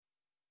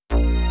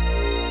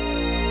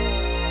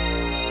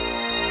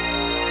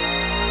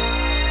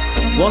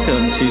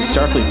Welcome to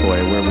Starfleet Boy,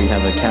 where we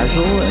have a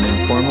casual and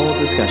informal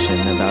discussion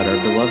about our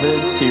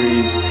beloved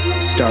series,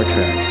 Star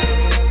Trek.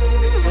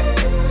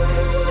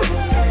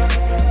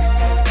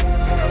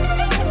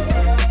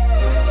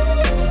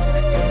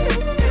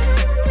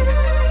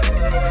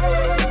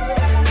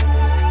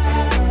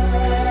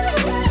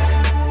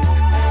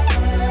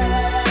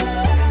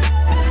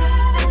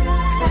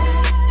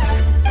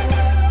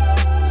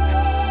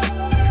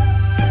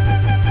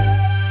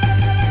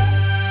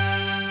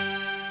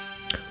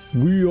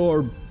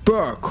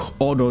 Back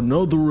on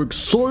another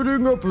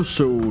exciting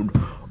episode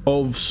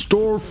of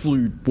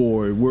Starfleet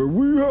Boy, where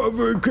we have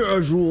a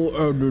casual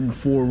and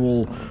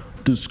informal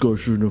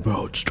discussion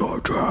about Star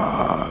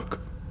Trek.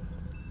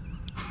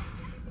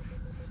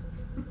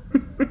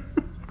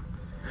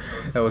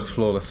 That was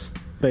flawless.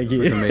 Thank you.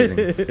 It was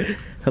amazing.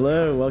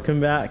 Hello,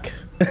 welcome back.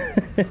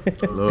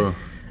 Hello.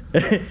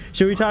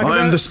 Should we talk about...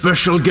 I am the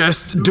special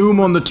guest, Doom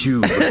on the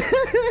Tube.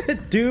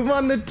 Doom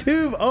on the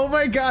Tube! Oh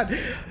my god!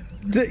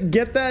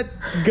 Get that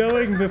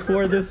going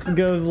before this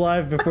goes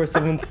live, before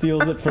someone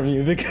steals it from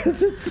you,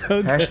 because it's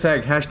so good.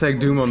 Hashtag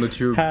Doom on the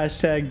Tube.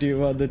 Hashtag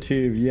Doom on the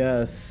Tube,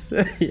 yes.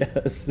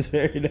 Yes,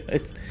 very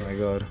nice. Oh my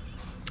god.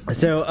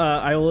 So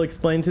I will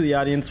explain to the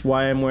audience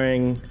why I'm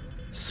wearing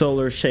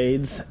solar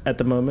shades at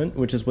the moment,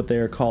 which is what they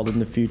are called in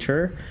the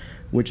future,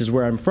 which is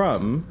where I'm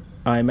from.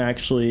 I'm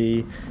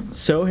actually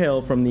so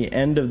hail from the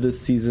end of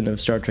this season of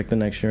Star Trek The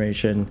Next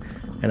Generation,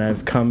 and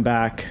I've come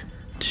back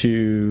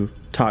to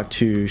talk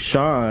to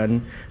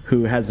Sean,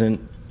 who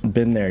hasn't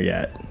been there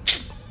yet.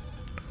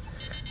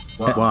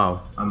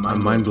 Wow.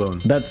 I'm mind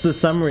blown. That's the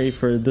summary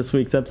for this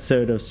week's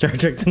episode of Star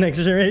Trek The Next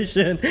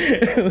Generation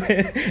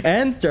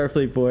and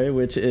Starfleet Boy,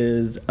 which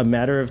is A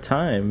Matter of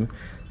Time,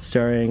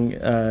 starring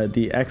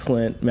the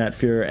excellent Matt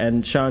Fuhrer.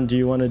 And Sean, do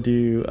you want to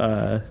do,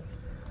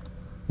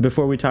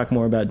 before we talk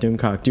more about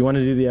Doomcock, do you want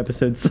to do the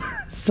episode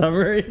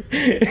summary?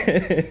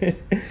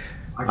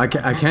 I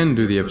can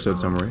do the episode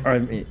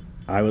summary.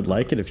 I would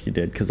like it if you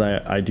did, because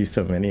I do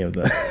so many of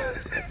them.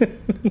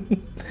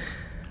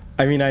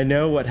 I mean, I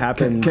know what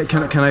happens.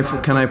 Can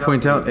I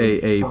point out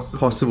a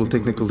possible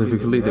technical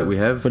difficulty that we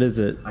have? What is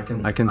it? I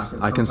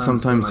can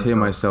sometimes hear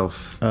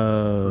myself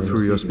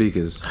through your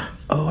speakers.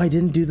 Oh, I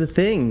didn't do the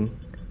thing.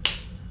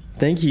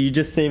 Thank you. You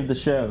just saved the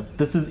show.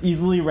 This is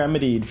easily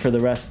remedied for the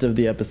rest of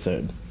the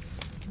episode.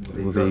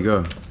 Well, there you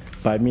go.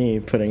 By me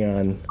putting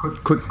on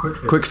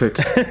quick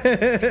fix.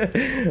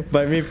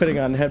 By me putting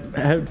on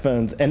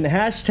headphones and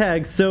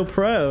hashtag so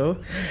pro.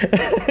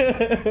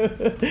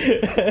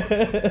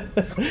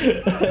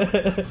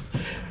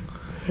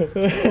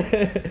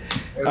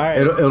 All right.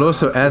 It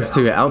also adds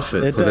to your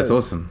outfit, so that's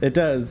awesome. It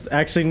does.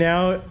 Actually,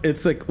 now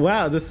it's like,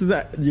 wow, this is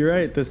you're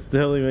right. This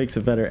totally makes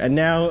it better. And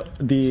now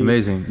it's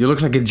amazing. You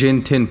look like a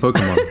Gen 10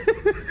 Pokemon.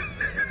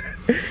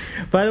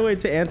 By the way,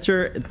 to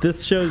answer,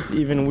 this show's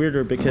even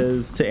weirder,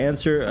 because to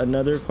answer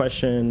another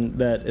question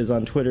that is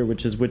on Twitter,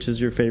 which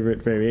is your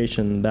favorite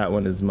variation, that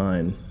one is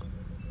mine.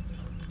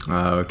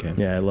 Oh, okay.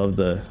 Yeah, I love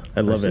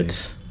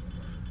it.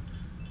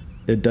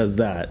 It does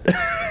that.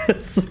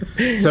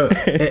 So,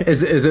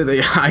 is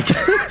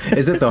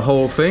it the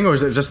whole thing, or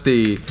is it just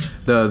the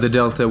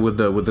delta with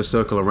the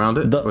circle around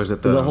it, or is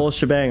it the whole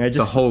shebang?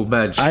 The whole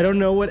badge. I don't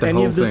know what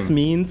any of this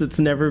means. It's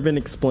never been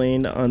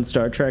explained on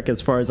Star Trek,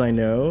 as far as I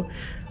know.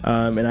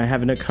 And I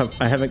haven't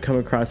come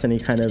across any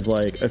kind of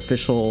like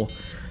official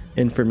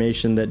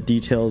information that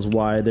details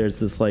why there's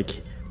this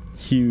like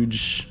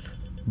huge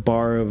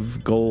bar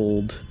of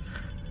gold,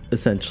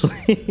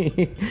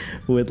 essentially,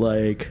 with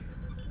like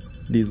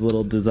these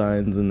little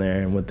designs in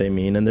there and what they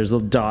mean. And there's a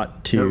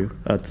dot too.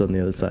 That's on the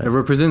other side. It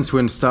represents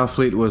when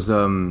Starfleet was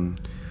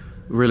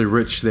really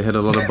rich. They had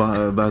a lot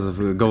of bars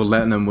of gold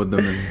latinum with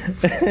them.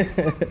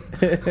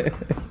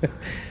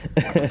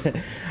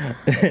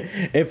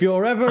 If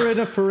you're ever in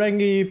a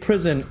Ferengi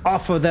prison,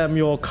 offer them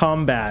your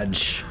comm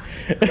badge.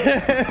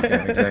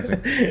 Yeah,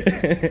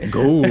 exactly.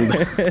 Gold.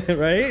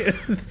 Right?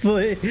 It's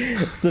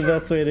the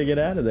best way to get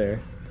out of there.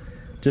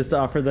 Just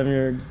offer them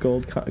your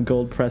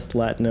gold pressed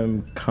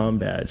latinum comm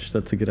badge.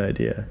 That's a good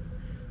idea.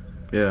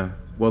 Yeah.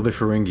 Well, they're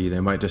Ferengi. They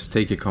might just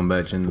take your comm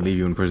badge and leave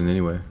you in prison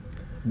anyway.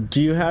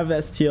 Do you have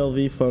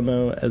STLV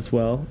FOMO as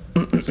well?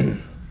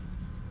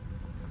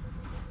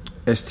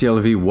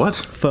 STLV what?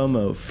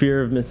 FOMO,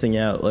 fear of missing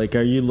out. Like,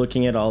 are you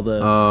looking at all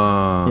the,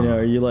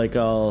 are you like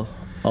all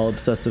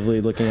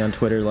obsessively looking on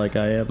Twitter like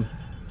I am?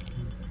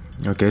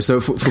 Okay,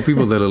 so for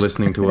people that are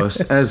listening to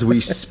us, as we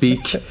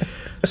speak,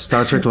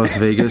 Star Trek Las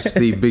Vegas,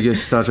 the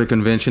biggest Star Trek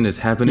convention, is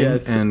happening,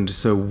 yes. And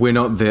so we're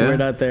not there. We're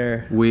not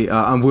there.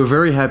 We're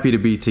very happy to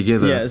be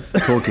together, yes.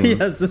 talking.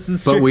 Yes, this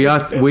is but true.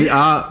 we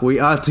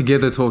are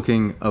together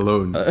talking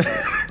alone,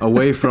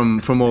 away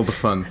from all the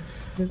fun.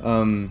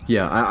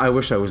 Yeah, I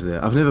wish I was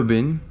there. I've never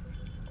been,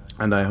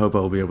 and I hope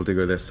I'll be able to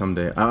go there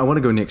someday. I want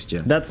to go next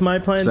year. That's my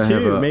plan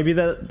too. Maybe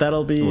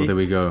that'll be. Oh, there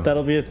we go.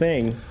 That'll be a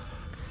thing.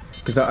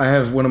 Because I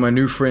have one of my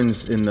new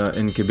friends in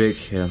Quebec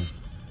here.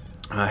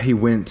 He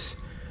went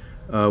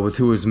with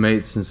two of his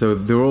mates, and so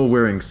they're all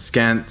wearing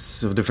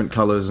skants of different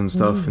colors and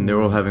stuff, and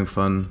they're all having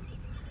fun.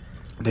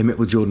 They met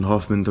with Jordan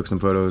Hoffman, took some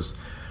photos.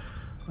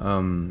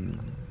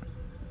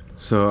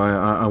 So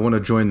I want to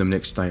join them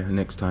next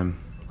time,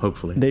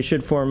 hopefully. They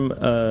should form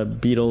a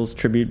Beatles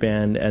tribute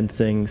band and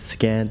sing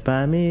 "Scant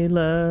by Me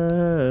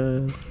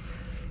Love."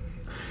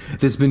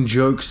 There's been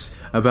jokes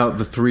about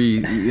the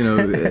three,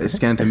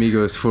 scant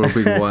amigos for a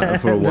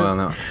while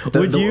now.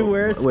 Would you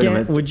wear a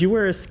scant? Would you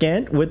wear a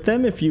scant with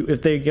them if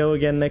they go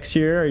again next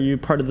year? Are you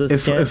part of the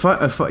scant?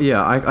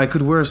 I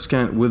could wear a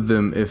scant with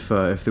them if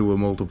there were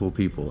multiple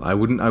people. I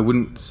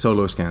wouldn't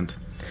solo scant,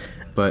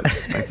 but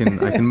I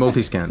can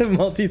multi-scant.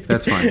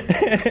 That's fine.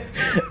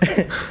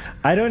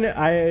 I don't know.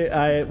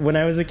 I when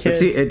I was a kid. But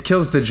see, it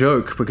kills the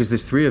joke because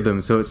there's three of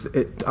them. So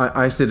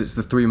I said it's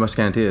the three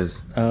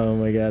musketeers. Oh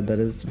my god, that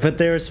is. But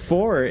there's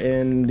four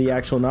in the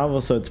actual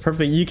novel, so it's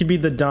perfect. You could be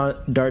the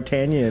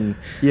D'Artagnan.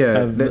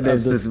 Yeah,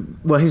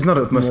 well, he's not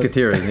a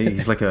musketeer, isn't he?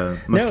 He's like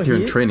a musketeer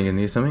in training, isn't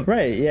he? Something.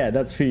 Right. Yeah,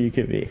 that's who you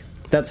could be.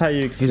 That's how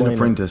you explain. He's an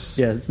apprentice.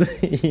 Yes.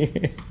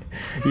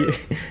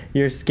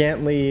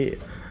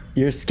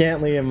 You're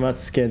scantly a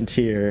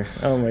musketeer.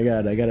 Oh my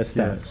god, I gotta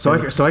stop.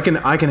 Yeah. So I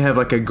can have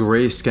like a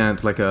grey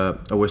scant, like a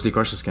Wesley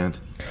Crusher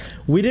scant.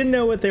 We didn't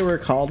know what they were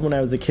called when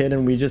I was a kid,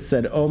 and we just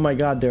said, "Oh my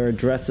god, there are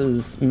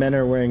dresses. Men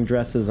are wearing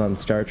dresses on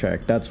Star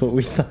Trek." That's what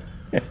we thought.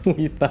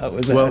 We thought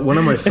was. Well, one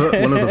of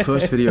the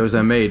first videos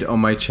I made on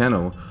my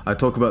channel, I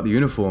talk about the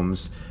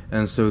uniforms,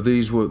 and so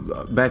these were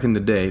back in the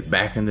day.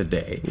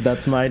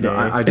 That's my day. No,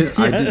 I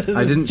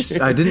didn't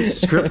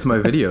script my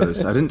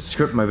videos.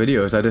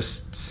 I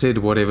just said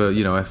whatever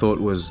I thought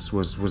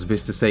was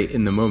best to say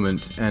in the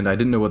moment, and I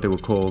didn't know what they were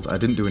called. I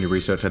didn't do any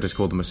research. I just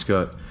called them a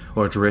skirt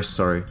or a dress.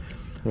 Sorry.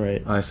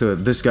 Right. So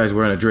this guy's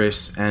wearing a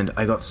dress, and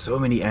I got so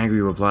many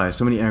angry replies,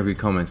 so many angry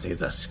comments.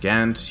 It's a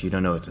scant. You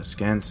don't know it's a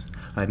scant.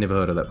 I'd never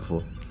heard of that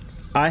before.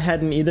 I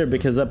hadn't either,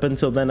 because up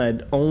until then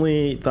I'd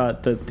only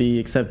thought that the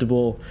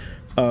acceptable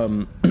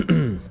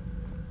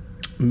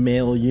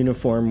male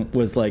uniform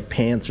was like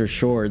pants or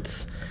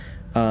shorts,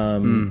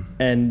 and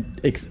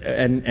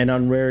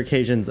on rare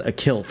occasions a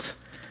kilt.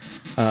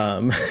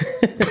 For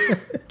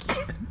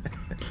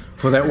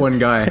that one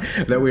guy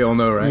that we all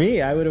know, right?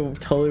 Me, I would have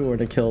totally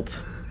worn a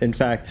kilt. In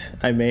fact,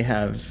 I may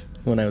have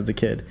when I was a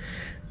kid.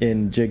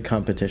 In jig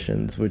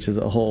competitions, which is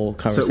a whole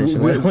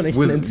conversation I want to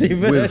get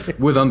into.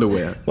 With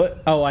underwear.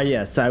 What? Oh,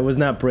 yes. I was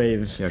not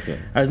brave. Okay.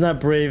 I was not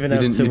brave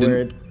enough to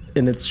wear it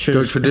in its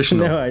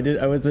traditional. No, I did.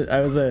 I was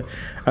a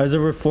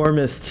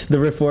reformist. The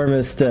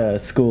reformist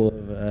school.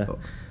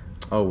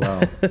 Oh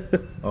wow!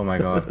 Oh my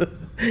God!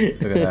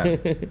 Look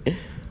at that.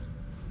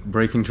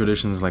 Breaking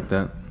traditions like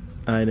that.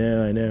 I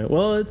know.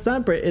 Well, it's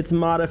not it's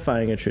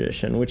modifying a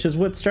tradition, which is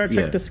what Star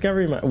Trek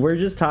Discovery. We're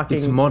just talking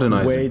it's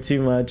modernizing. Way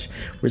too much.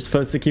 We're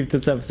supposed to keep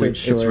this episode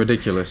short. It's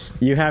ridiculous.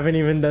 You haven't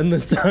even done the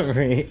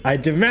summary. I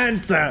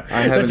demand, sir,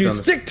 that you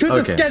stick to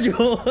the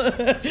schedule.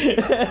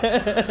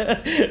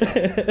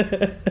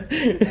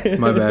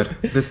 My bad.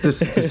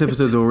 This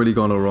episode's already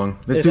gone all wrong.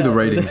 Let's do the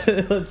ratings.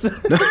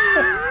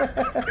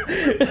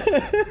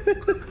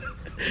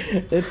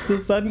 It's the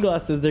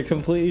sunglasses. They're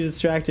completely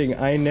distracting.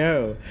 I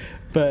know.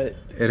 But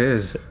it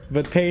is.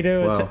 But pay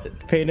no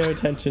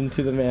attention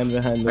to the man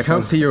behind the I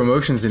can't see your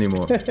emotions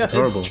anymore. It's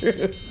horrible.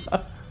 True.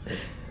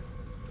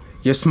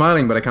 You're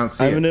smiling, but I can't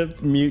see I'm gonna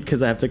mute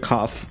because I have to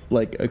cough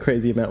like a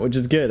crazy amount, which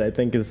is good. I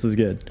think this is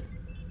good.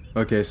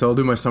 Okay, so I'll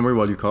do my summary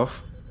while you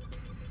cough.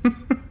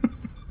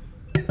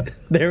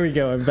 There we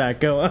go. I'm back.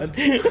 Go on.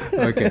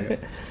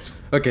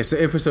 Okay. So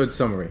episode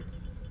summary.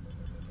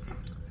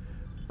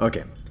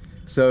 Okay.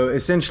 So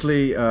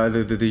essentially,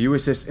 the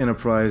USS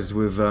Enterprise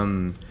with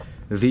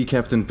the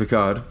Captain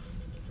Picard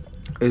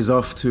is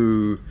off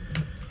to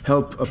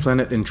help a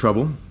planet in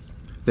trouble.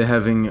 They're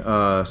having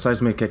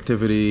seismic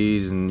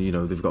activities, and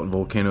they've got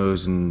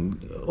volcanoes,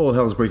 and all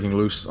hell's breaking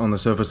loose on the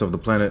surface of the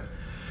planet.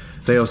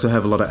 They also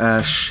have a lot of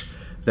ash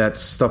that's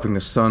stopping the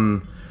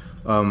sun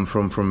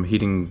from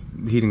heating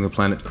the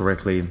planet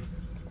correctly.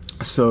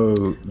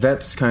 So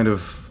that's kind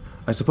of,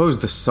 I suppose,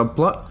 the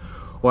subplot.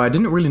 Well, I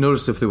didn't really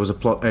notice if there was a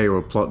plot A or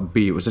a plot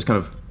B. It was just kind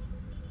of,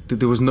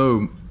 there was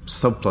no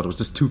subplot. It was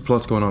just two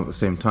plots going on at the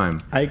same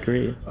time. I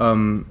agree.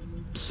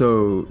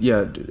 So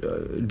yeah,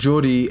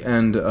 Geordi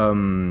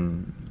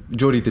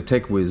the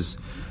Tech Whiz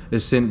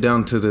is sent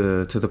down to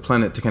the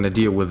planet to kind of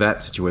deal with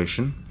that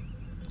situation.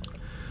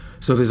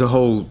 So there's a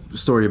whole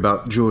story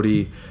about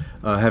Geordi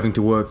having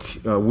to work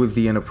with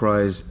the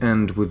Enterprise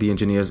and with the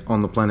engineers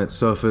on the planet's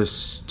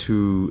surface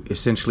to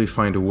essentially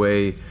find a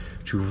way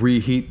to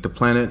reheat the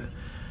planet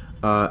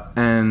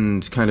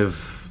and kind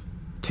of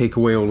take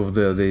away all of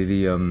the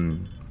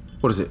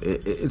what is it?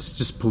 It's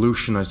just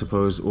pollution, I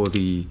suppose, or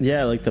the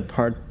like the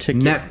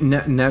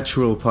particulate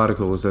natural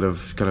particles that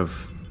have kind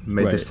of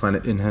made this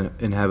planet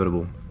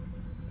uninhabitable.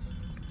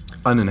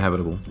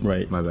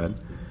 Right. My bad.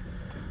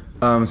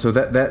 So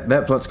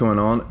that plot's going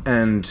on,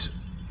 and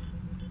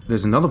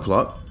there's another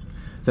plot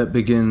that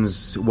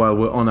begins while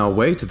we're on our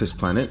way to this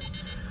planet.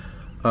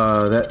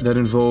 That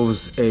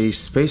involves a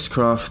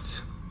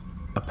spacecraft,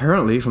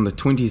 apparently from the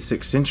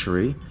 26th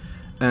century,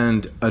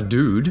 and a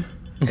dude.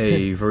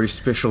 A very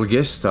special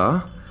guest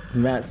star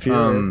Matt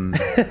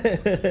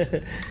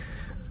Fuhrer.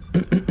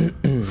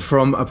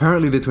 From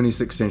apparently the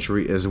 26th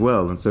century as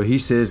well. And so he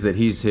says that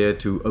he's here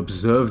to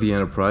observe the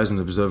Enterprise and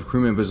observe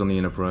crew members on the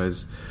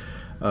Enterprise,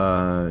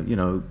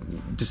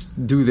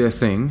 just do their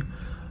thing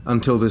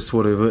until this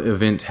sort of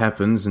event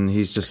happens, and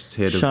he's just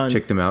here to Sean,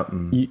 check them out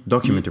and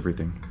document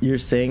everything. You're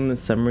saying the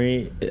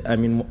summary, I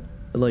mean,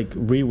 like,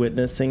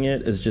 re-witnessing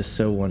it is just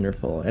so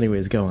wonderful.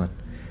 Anyways, go on.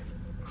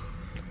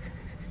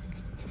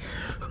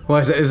 Why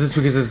is that? Is this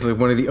because it's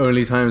one of the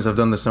only times I've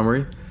done the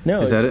summary?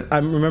 No, is that it?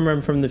 Remember,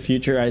 I'm from the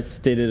future. I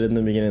stated in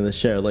the beginning of the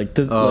show. Like,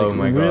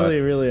 my God.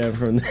 Really, I'm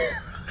from.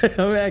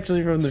 I'm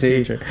actually from the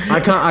future. I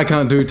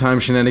can't do time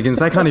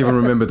shenanigans. I can't even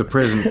remember the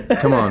present.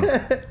 Come on.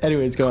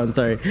 Anyways, go on.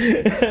 Sorry.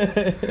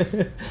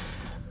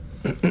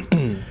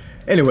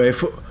 Anyway,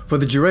 for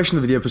the duration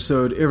of the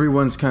episode,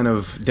 everyone's kind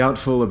of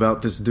doubtful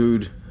about this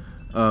dude.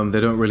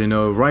 They don't really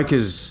know.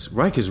 Riker's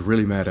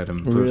really mad at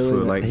him.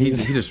 He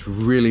just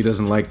really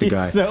doesn't like the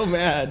guy. He's so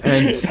mad.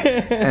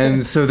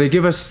 And so they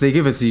give us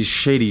these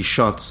shady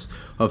shots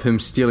of him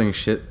stealing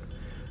shit.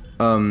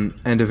 And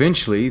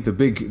eventually, the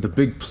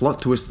big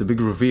plot twist, the big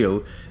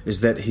reveal,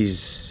 is that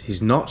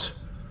he's not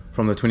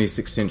from the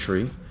 26th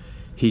century.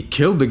 He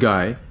killed the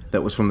guy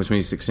that was from the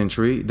 26th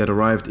century that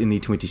arrived in the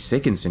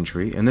 22nd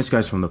century, and this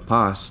guy's from the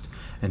past,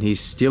 and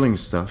he's stealing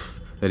stuff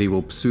that he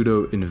will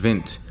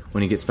pseudo-invent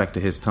when he gets back to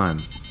his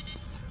time.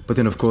 But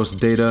then, of course,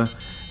 Data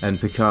and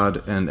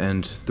Picard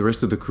and the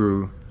rest of the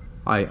crew,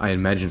 I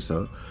imagine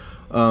so,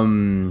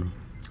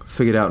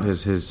 figured out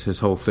his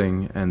whole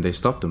thing, and they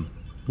stopped him.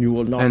 You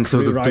will not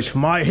rewrite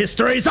my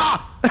history, sir!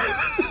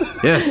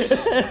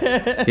 Yes.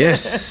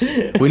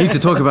 We need to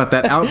talk about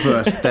that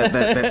outburst,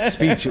 that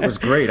speech. It was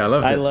great. I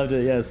loved it. I loved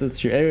it. Yes, it's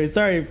true. Anyway,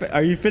 sorry.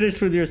 Are you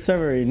finished with your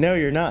summary? No,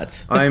 you're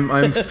not.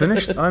 I'm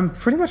finished. I'm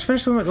pretty much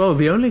finished with it. Well,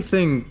 the only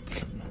thing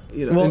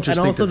interesting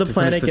and also to the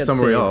planet finish the gets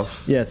summary saved.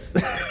 off. Yes.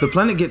 The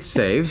planet gets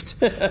saved,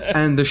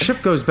 and the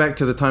ship goes back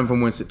to the time from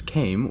whence it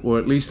came, or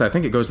at least I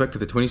think it goes back to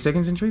the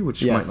 22nd century,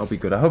 which might not be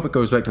good. I hope it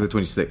goes back to the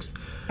 26th.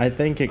 I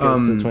think it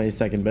goes to the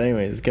 22nd, but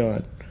anyways, go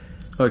on.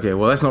 Okay,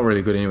 well, that's not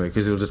really good anyway,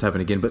 because it'll just happen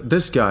again. But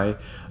this guy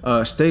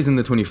stays in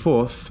the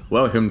 24th.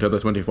 Welcome to the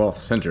 24th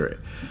century.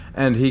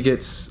 And he'll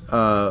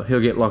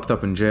get locked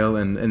up in jail,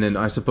 and then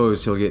I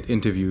suppose he'll get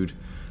interviewed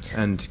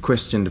and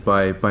questioned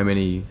by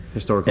many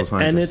historical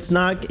scientists.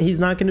 And he's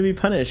not going to be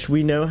punished.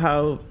 We know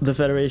how the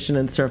Federation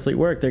and Starfleet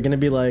work. They're going to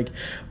be like,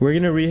 we're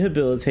going to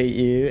rehabilitate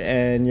you,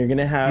 and you're going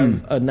to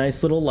have a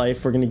nice little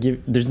life.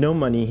 There's no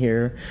money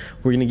here.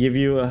 We're going to give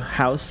you a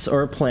house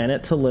or a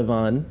planet to live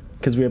on,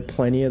 because we have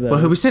plenty of those. Well,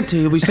 he'll be sent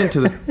to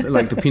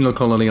the penal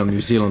colony on New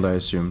Zealand, I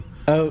assume.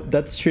 Oh,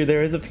 that's true.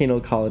 There is a penal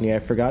colony. I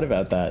forgot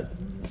about that.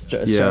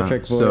 Star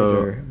Trek Voyager.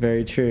 So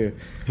very true.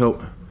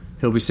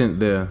 He'll be sent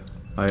there,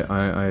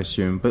 I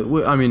assume. But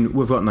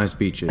we've got nice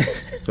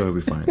beaches, so he'll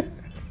be fine.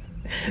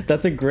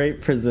 That's a great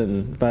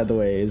prison, by the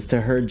way, is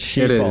to herd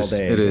sheep all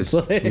day. It is.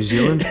 New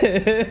Zealand?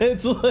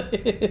 It's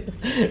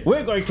like,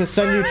 we're going to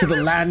send you to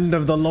the land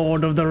of the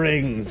Lord of the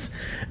Rings,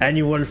 and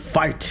you will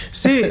fight.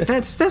 See,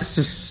 that's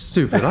just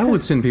stupid. I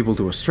would send people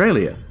to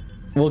Australia.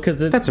 Well, because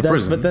that's a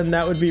prison. But then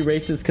that would be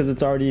racist, because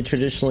it's already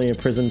traditionally a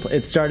prison.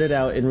 It started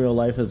out in real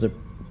life as a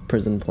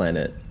prison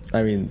planet.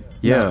 I mean,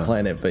 not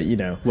planet, but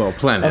well,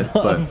 planet,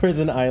 but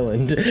prison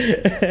island.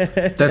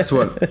 That's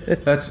what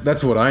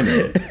I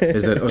know,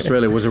 is that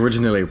Australia was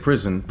originally a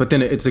prison, but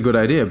then it's a good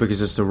idea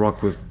because it's a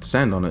rock with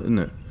sand on it, isn't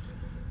it?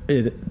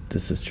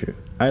 This is true.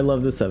 I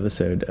love this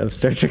episode of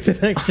Star Trek: The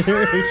Next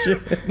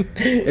Generation.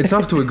 It's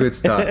off to a good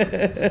start.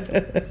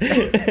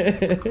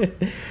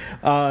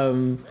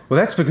 Well,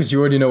 that's because you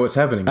already know what's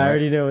happening. Right? I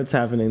already know what's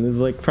happening. This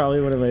is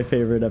probably one of my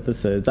favorite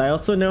episodes. I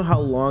also know how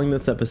long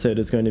this episode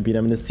is going to be. And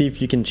I'm going to see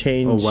if you can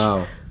change. Oh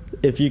wow!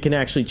 If you can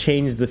actually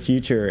change the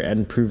future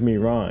and prove me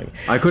wrong.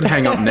 I could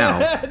hang up now.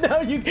 No,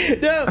 don't do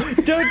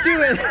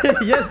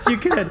it. Yes, you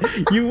could.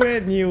 You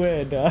win.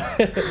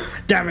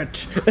 Damn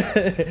it!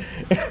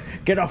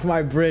 Get off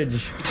my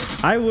bridge.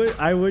 I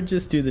would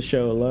just do the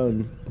show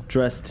alone,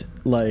 dressed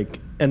like,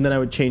 and then I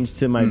would change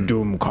to my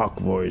Doomcock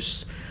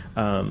voice,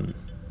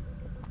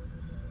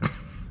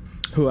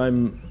 who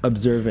I'm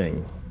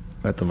observing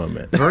at the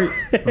moment.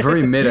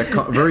 Very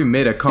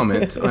meta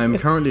comment. I'm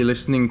currently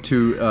listening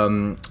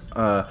to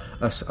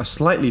a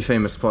slightly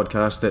famous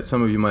podcast that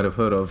some of you might have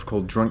heard of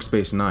called Drunk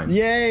Space Nine.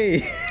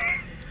 Yay!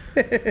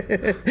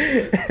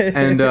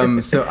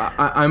 And so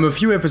I'm a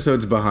few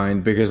episodes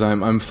behind because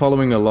I'm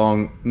following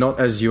along, not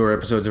as your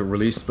episodes are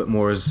released, but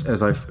more as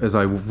I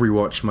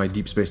rewatch my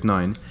Deep Space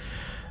Nine.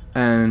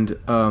 And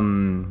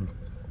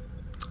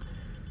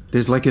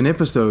there's like an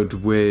episode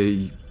where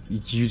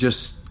you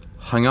just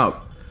hung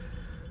up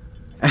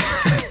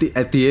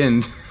at the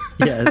end.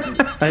 Yes,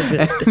 I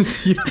did.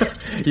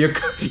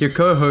 And your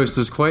co-host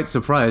was quite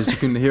surprised. You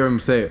can hear him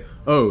say,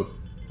 "Oh,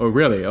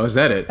 really? Oh, is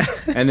that it?"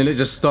 And then it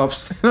just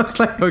stops. And I was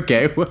like,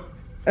 "Okay, well,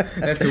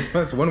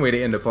 that's one way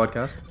to end a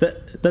podcast."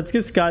 That's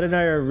because Scott and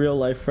I are real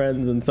life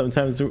friends, and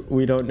sometimes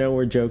we don't know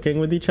we're joking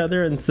with each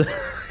other, and so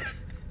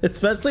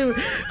Especially,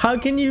 how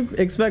can you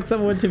expect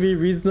someone to be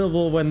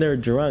reasonable when they're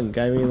drunk?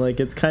 I mean, like,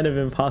 it's kind of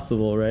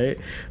impossible, right?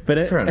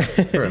 But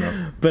Fair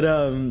enough.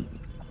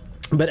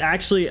 But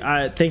actually,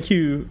 thank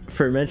you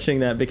for mentioning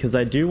that, because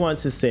I do want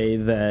to say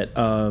that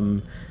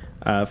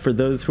for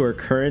those who are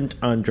current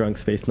on Drunk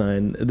Space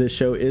Nine, the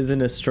show is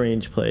in a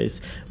strange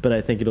place, but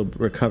I think it'll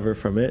recover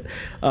from it.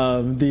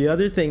 The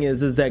other thing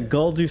is that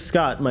Guldu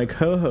Scott, my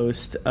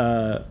co-host,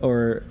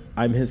 or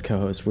I'm his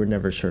co-host. We're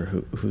never sure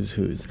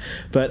who's.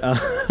 But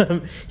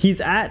he's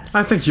at...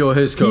 I think you're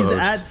his co-host.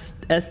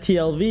 He's at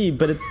STLV,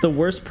 but it's the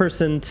worst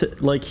person to...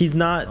 Like, he's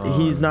not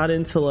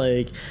into,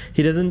 like...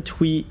 He doesn't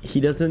tweet. He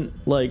doesn't,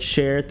 like,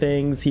 share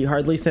things. He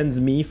hardly sends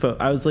me...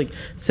 I was like,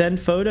 send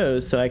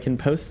photos so I can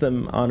post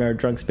them on our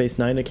Drunk Space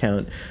 9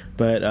 account.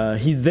 But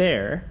he's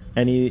there,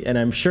 and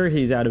I'm sure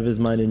he's out of his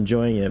mind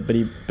enjoying it, but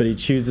he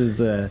chooses...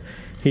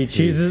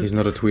 He's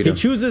not a tweeter. He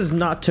chooses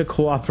not to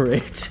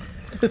cooperate.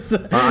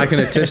 I can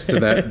attest to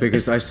that,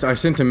 because I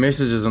sent him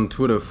messages on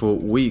Twitter for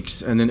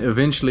weeks, and then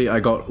eventually I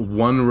got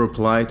one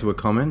reply to a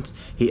comment.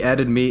 He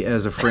added me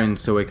as a friend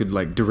so I could,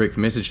 like, direct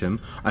message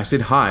him. I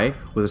said hi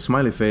with a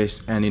smiley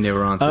face, and he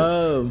never answered.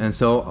 Oh. And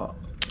so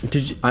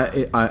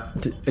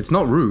it's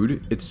not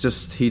rude, it's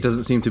just he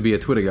doesn't seem to be a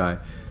Twitter guy.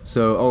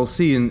 So I'll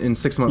see in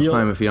 6 months'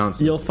 time if he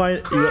answers. You'll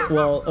find...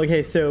 Well,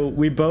 okay, so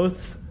we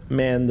both...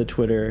 man the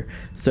Twitter,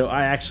 so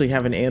I actually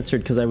haven't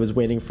answered because I was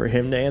waiting for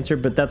him to answer,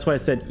 but that's why I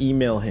said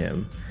email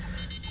him,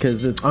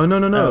 because it's...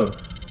 no.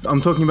 I'm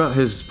talking about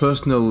his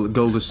personal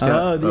Golden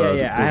Scout.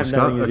 I have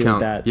nothing to do with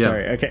that. Yeah.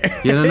 Sorry, okay.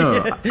 Yeah,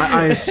 no.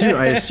 I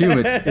assume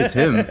it's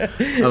him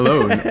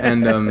alone,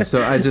 and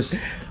so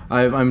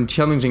I'm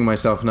challenging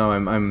myself now.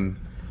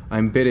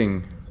 I'm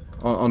betting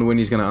on when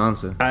he's going to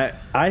answer.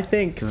 I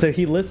think so.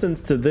 He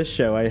listens to this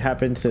show. I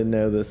happen to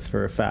know this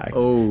for a fact.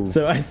 Oh,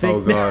 so I think. Oh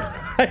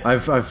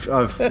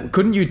God,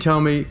 couldn't you tell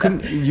me?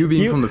 Couldn't you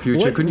being from the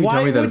future? Couldn't you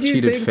tell me that I've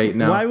cheated fate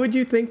now? Why would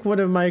you think one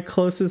of my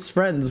closest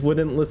friends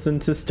wouldn't listen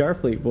to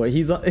Starfleet Boy?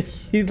 He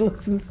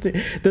listens to.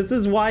 This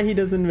is why he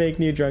doesn't make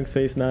new Drunk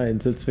Space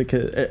Nines. It's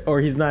because, or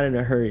he's not in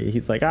a hurry.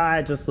 He's like,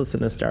 I just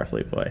listen to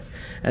Starfleet Boy,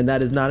 and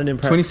that is not an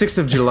impression. 26th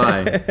of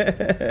July.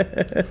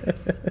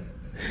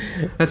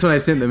 That's when I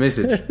sent the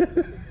message.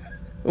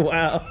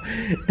 Wow.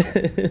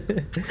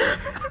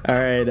 All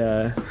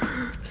right.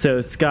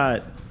 So,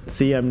 Scott,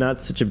 see, I'm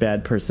not such a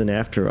bad person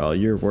after all.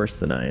 You're worse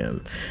than I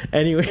am.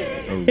 Anyway,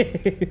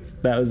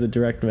 that was a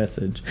direct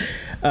message.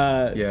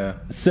 Yeah.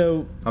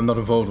 So I'm not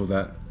involved with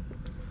that.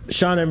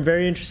 Sean, I'm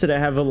very interested. I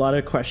have a lot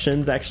of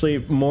questions. Actually,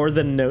 more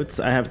than notes,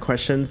 I have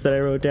questions that I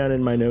wrote down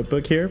in my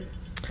notebook here.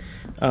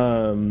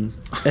 About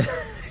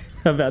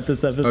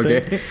this episode.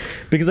 Okay.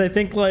 Because I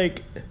think,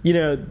 like, you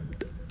know...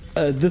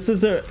 this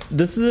is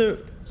an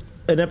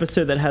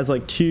episode that has,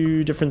 like,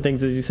 two different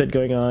things, as you said,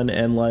 going on,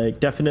 and, like,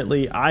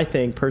 definitely I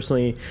think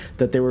personally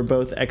that they were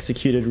both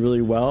executed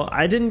really well.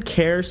 I didn't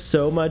care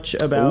so much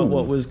about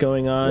what was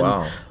going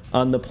on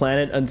on the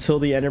planet until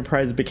the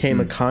Enterprise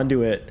became a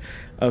conduit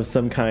of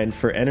some kind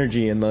for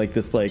energy and, like,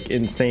 this, like,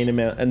 insane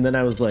amount, and then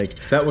I was like,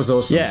 that was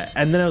awesome. Yeah,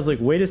 and then I was like,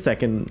 wait a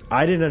second,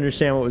 I didn't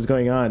understand what was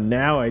going on.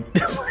 Now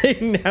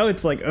now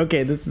it's like,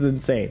 okay, this is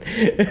insane.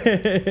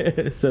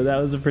 So that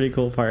was a pretty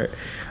cool part.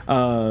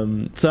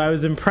 So I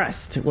was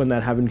impressed when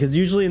that happened, because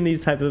usually in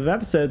these type of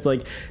episodes,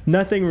 like,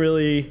 nothing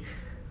really,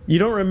 you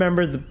don't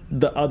remember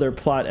the other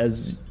plot,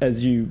 as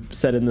you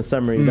said in the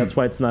summary. That's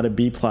why it's not a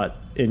B plot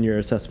in your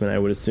assessment, I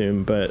would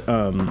assume, but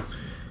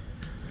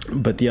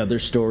the other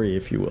story,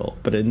 if you will.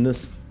 But in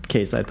this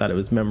case, I thought it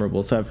was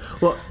memorable. So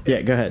go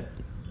ahead.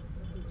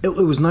 It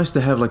was nice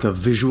to have, like, a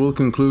visual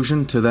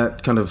conclusion to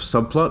that kind of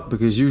subplot,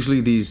 because usually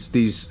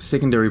these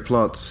secondary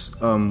plots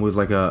with,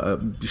 like,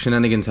 a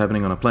shenanigans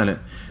happening on a planet,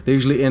 they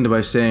usually end by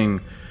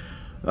saying,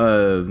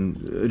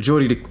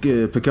 Geordi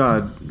to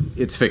Picard,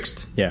 it's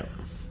fixed. Yeah.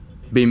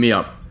 Beam me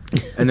up.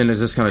 And then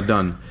it's just kind of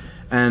done.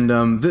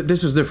 And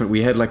this was different.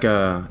 We had, like,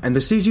 and the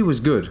CG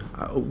was good.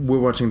 I'm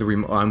watching the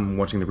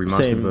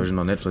remastered version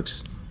on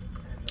Netflix,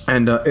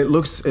 and it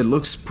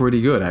looks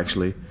pretty good,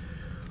 actually.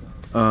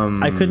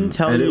 I couldn't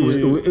tell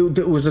you.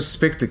 It was a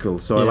spectacle,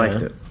 so I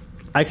liked it.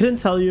 I couldn't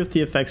tell you if the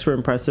effects were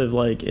impressive,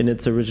 like, in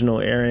its original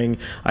airing.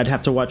 I'd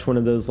have to watch one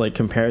of those, like,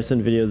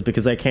 comparison videos,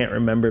 because I can't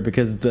remember,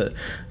 because the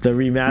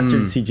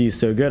remastered CG is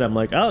so good. I'm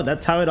like, oh,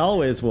 that's how it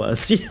always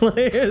was. I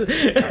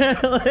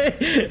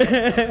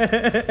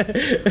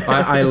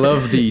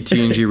love the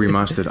TNG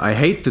remastered. I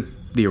hate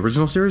the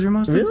original series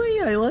remastered. Really?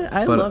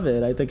 I love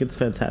it. I think it's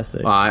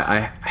fantastic.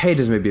 I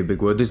hate is maybe a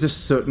big word. There's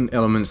just certain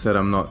elements that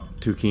I'm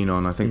not too keen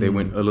on. I think they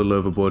went a little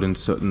overboard in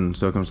certain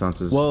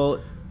circumstances.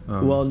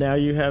 Well, now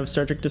you have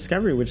Star Trek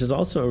Discovery, which is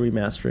also a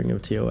remastering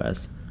of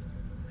TOS.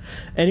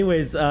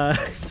 Anyways, sorry,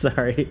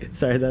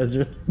 that was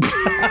really...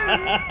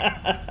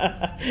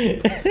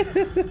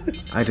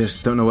 I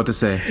just don't know what to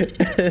say.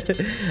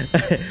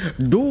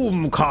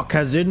 Doomcock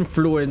has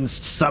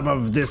influenced some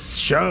of this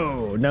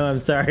show. No, I'm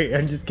sorry.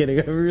 I'm just kidding.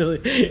 I'm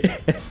really...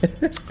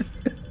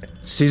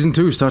 Season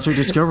 2, Star Trek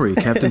Discovery,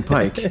 Captain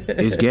Pike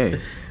is gay.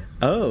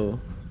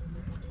 Oh.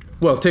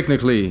 Well,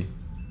 technically,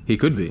 he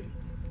could be.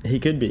 He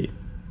could be.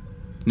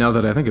 Now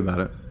that I think about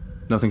it,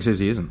 nothing says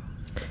he isn't.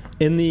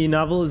 In the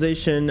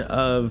novelization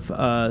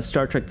of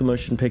Star Trek: The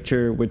Motion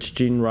Picture, which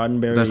Gene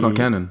Roddenberry... That's not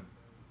canon.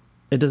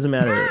 It doesn't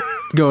matter.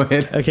 Go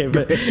ahead. Okay,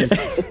 but...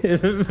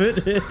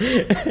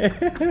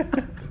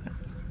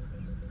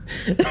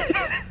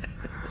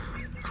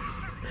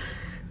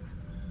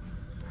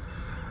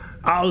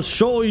 I'll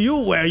show you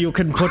where you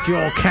can put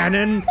your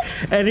cannon.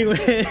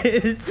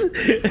 Anyways.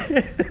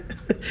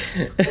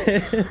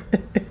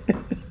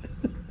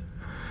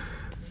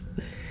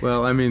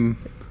 Well, I mean,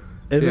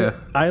 yeah.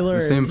 I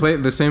learned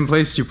the same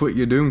place you put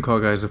your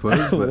Doomcock, I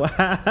suppose. But.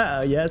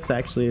 Wow. Yes,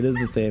 actually, it is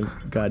the same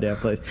goddamn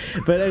place.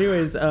 But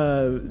anyways,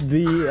 the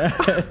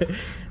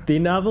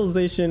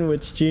novelization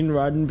which Gene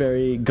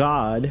Roddenberry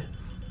God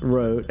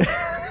wrote,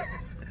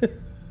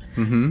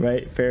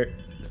 right? Fair,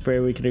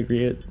 we can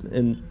agree it.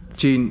 And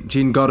Gene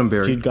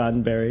Roddenberry. Gene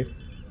Roddenberry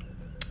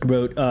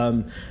wrote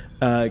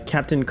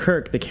Captain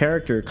Kirk, the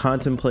character,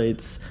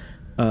 contemplates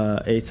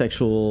a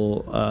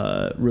sexual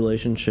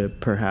relationship,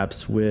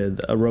 perhaps with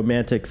a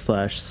romantic /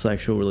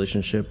 sexual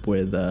relationship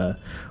with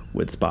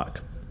Spock.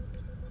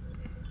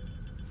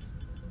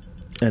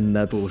 And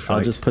that's Bullshit.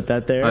 I'll just put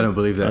that there. I don't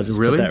believe that. I'll just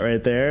Really? put that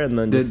right there, and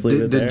then just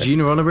leave it there. Did Gene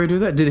Roddenberry do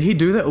that? Did he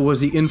do that, or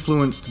was he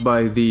influenced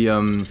by the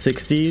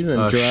 60s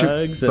and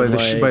drugs by and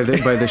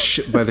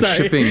the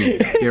shipping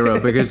era?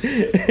 Because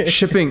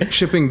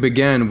shipping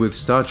began with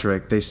Star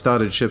Trek. They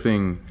started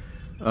shipping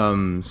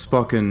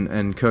Spock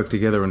and Kirk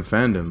together in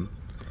fandom.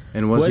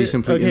 And was he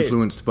simply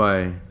influenced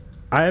by...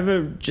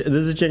 This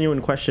is a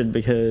genuine question,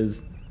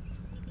 because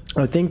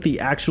I think the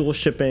actual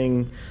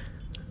shipping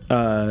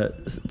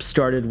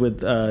started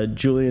with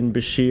Julian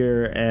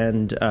Bashir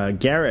and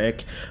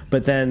Garrick,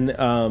 but then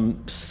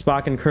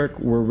Spock and Kirk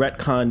were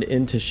retconned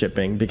into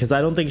shipping, because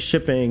I don't think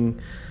shipping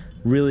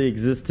really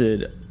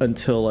existed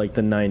until like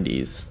the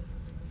 90s.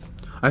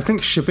 I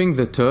think shipping,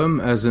 the term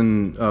as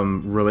in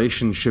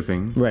relation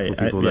shipping, right?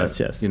 For people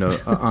yes. You know,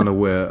 are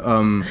unaware.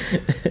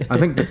 I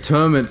think the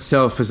term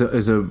itself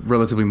is a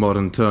relatively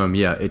modern term.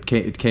 Yeah, it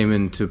came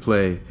into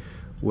play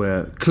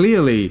where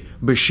clearly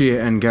Bashir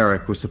and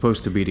Garrick were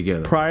supposed to be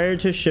together. Prior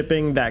to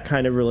shipping, that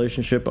kind of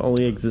relationship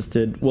only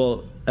existed,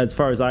 well, as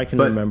far as I can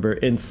remember,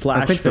 in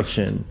slash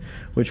fiction,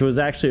 which was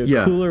actually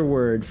a cooler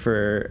word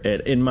for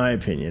it, in my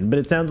opinion. But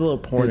it sounds a little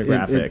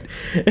pornographic.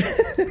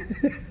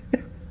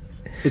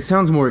 It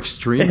sounds more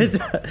extreme.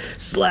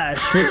 Slash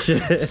fiction.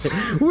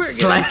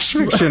 Slash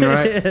fiction,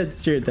 right?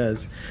 It's true, it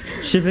does.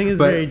 Shipping is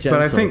very gentle.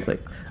 But I think, it's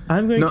like,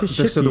 I'm going to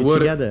ship you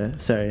together.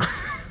 Sorry.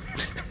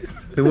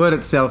 The word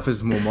itself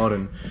is more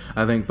modern,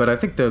 I think. But I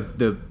think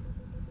the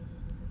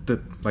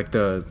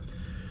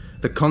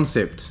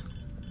concept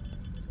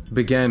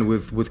began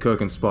with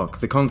Kirk and Spock.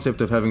 The concept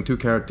of having two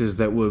characters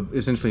that were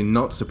essentially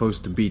not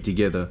supposed to be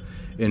together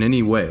in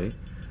any way,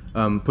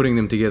 putting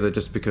them together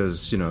just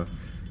because, you know,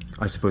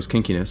 I suppose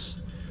kinkiness.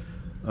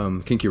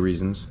 Kinky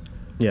reasons.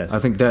 Yes, I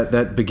think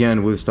that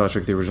began with Star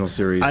Trek: The Original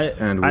Series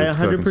and with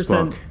Kirk and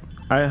Spock.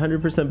 I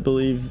 100%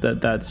 believe that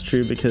that's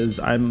true, because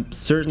I'm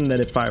certain that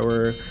if I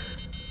were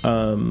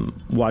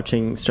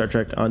watching Star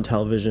Trek on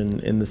television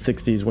in the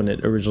 60s when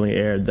it originally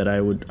aired, that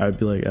I'd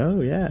be like,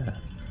 oh yeah,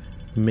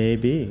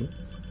 maybe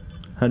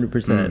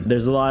 100%.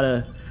 There's a lot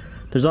of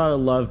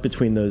love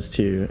between those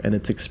two, and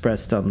it's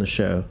expressed on the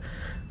show.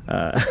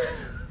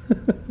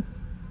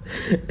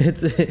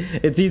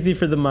 It's easy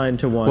for the mind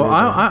to wander. Well,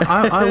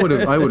 I would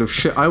have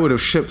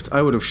shipped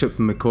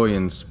McCoy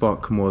and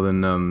Spock more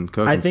than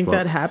Kirk. I and think Spock.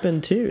 that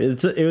happened too.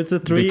 It's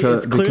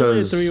clearly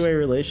a three-way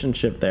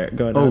relationship there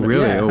going on. Oh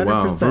really? Yeah, oh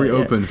wow! Very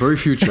open, very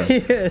future.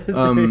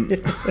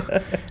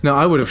 No,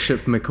 I would have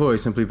shipped McCoy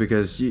simply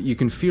because you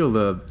can feel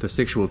the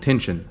sexual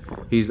tension.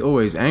 He's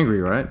always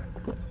angry, right?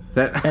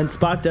 And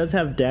Spock does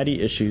have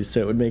daddy issues,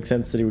 so it would make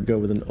sense that he would go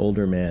with an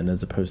older man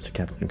as opposed to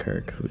Captain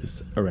Kirk,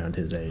 who's around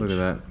his age. Look at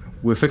that.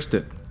 We fixed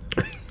it.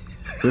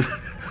 Here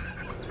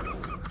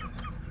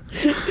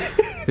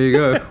you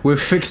go. We've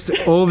fixed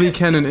all the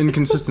canon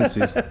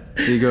inconsistencies. There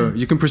you go.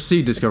 You can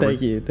proceed,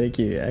 Discovery. Thank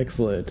you.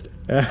 Excellent.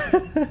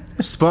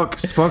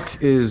 Spock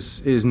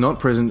is not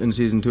present in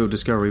season 2 of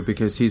Discovery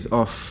because he's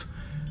off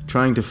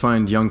trying to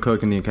find young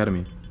Kirk in the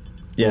Academy.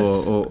 Yes.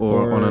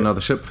 Or on another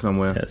ship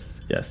somewhere.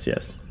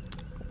 Yes.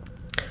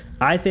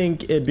 I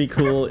think it'd be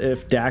cool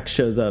if Dax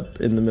shows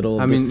up in the middle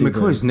of the season.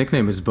 McCoy's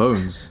nickname is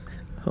Bones.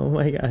 Oh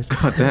my gosh.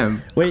 God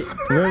damn. Wait,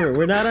 remember,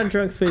 we're not on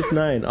Drunk Space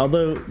 9,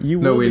 although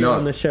you will be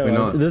on the show. We're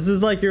not. This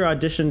is like your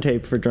audition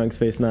tape for Drunk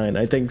Space 9.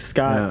 I think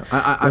Scott...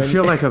 Yeah. I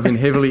feel like I've been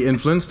heavily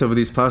influenced over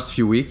these past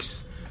few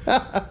weeks.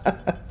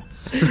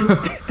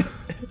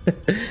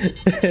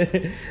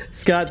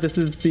 Scott, this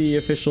is the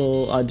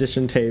official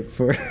audition tape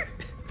for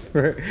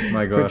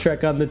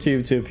Trek on the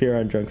Tube to appear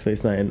on Drunk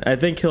Space 9. I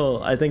think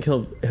he'll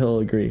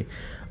agree.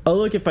 Oh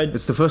look!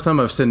 It's the first time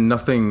I've said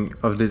nothing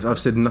of this. I've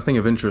said nothing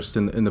of interest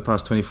in the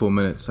past 24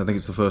 minutes. I think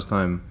it's the first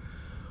time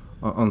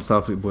on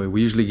Starfleet Boy.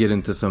 We usually get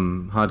into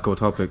some hardcore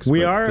topics.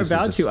 We are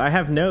about to. I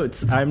have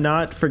notes. I'm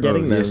not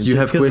forgetting them. Yes, you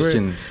have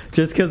questions.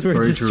 Just because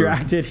we're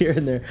distracted here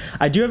and there.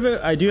 I do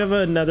have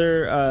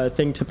another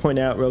thing to point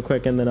out real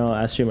quick, and then I'll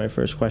ask you my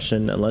first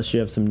question, unless you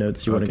have some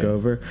notes you want to go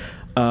over.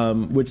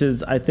 Which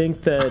is, I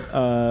think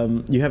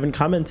that you haven't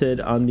commented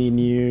on the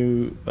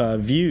new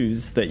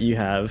views that you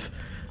have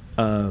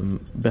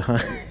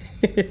behind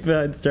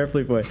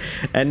Starfleet Boy,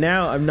 and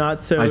now I'm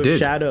not so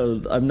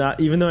shadowed. I'm not,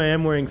 even though I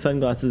am wearing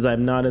sunglasses,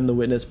 I'm not in the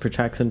witness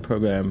protection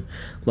program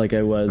like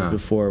I was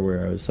before,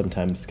 where I was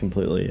sometimes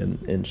completely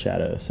in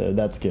shadow. So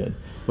that's good.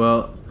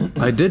 Well,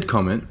 I did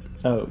comment.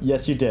 Oh,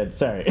 yes, you did.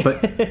 Sorry,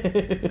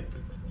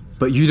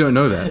 but you don't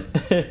know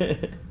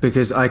that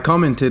because I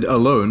commented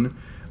alone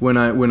when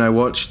I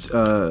watched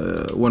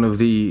one of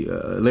the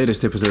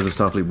latest episodes of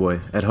Starfleet Boy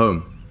at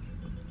home.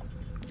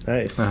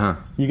 Nice.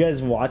 You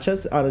guys watch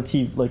us on a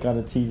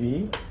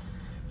TV?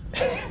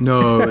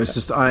 No, it's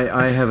just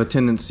I have a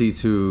tendency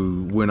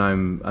to, when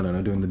I'm, I don't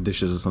know, doing the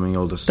dishes or something,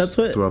 I'll just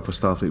throw up a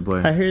Starfleet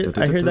Boy. I hear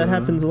that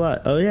happens a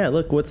lot. Oh yeah,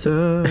 look, what's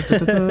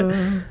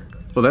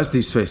Well, that's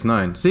Deep Space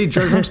Nine. See,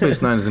 Drunk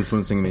Space Nine is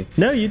influencing me.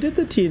 No, you did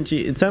the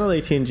TNG. It sounded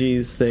like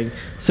TNG's thing.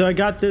 So I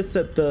got this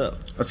at the...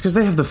 That's because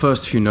they have the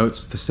first few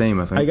notes the same,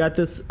 I think. I got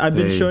this... I've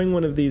been showing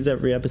one of these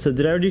every episode.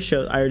 Did I already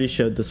show... I already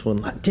showed this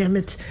one. Oh, damn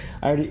it.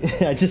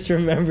 I just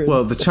remembered.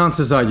 Well, the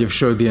chances are you've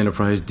showed the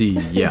Enterprise D,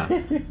 yeah.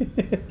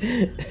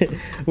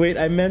 Wait,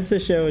 I meant to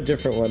show a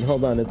different one.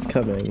 Hold on, it's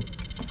coming.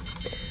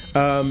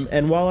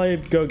 And while I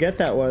go get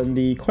that one,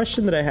 the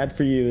question that I had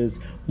for you is...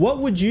 What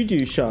would you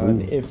do,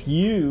 Sean, if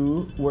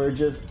you were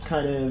just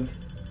kind of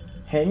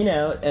hanging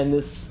out and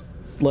this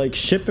like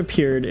ship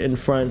appeared in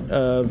front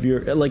of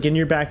your, like in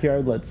your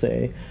backyard, let's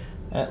say,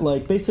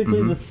 like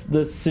basically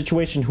this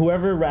situation,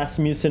 whoever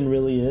Rasmussen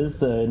really is,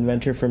 the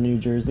inventor from New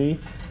Jersey,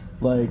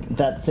 like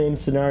that same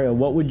scenario,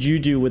 what would you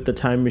do with the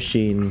time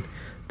machine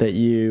that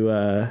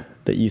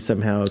you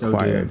somehow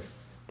acquired?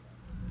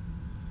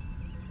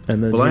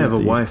 And then I have a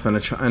wife and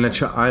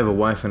I have a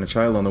wife and a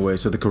child on the way.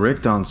 So the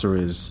correct answer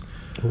is.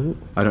 Ooh.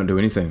 I don't do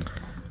anything.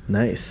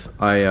 Nice.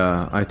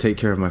 I take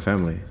care of my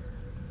family.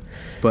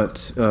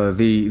 But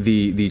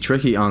the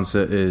tricky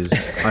answer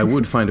is I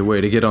would find a way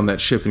to get on that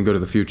ship and go to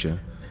the future.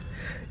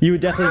 You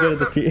would definitely go to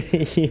the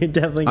future. You would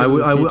definitely go to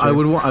the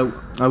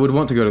future. I would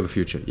want to go to the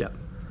future. Yeah.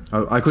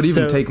 I could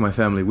even take my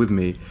family with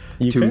me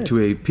to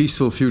a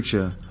peaceful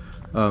future.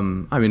 I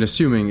mean,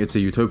 assuming it's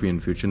a utopian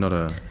future, not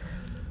a.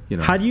 You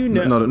know, how do you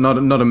know?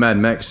 Not a Mad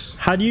Max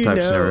type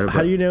scenario.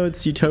 How do you know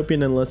it's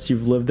utopian unless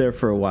you've lived there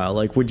for a while?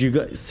 Like, would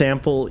you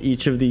sample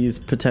each of these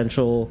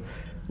potential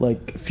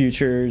like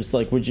futures?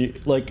 Like, would you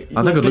like?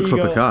 I think I'd look for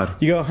Picard.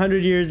 You go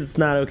 100 years, it's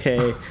not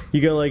okay. You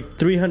go like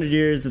 300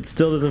 years, it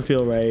still doesn't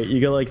feel right. You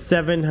go like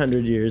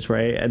 700 years,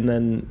 right? And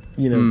then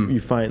you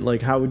find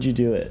like, how would you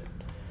do it?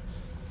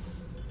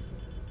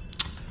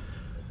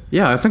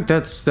 Yeah, I think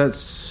that's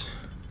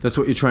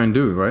what you try and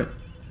do, right?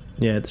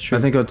 Yeah, it's true.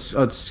 I think I'd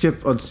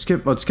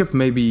skip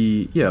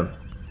maybe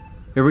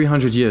every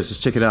 100 years,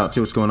 just check it out,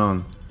 see what's going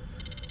on,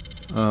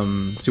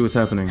 see what's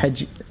happening.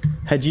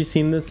 Had you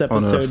seen this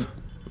episode?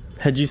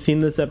 Had you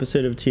seen this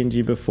episode of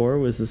TNG before? Or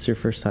was this your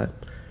first time?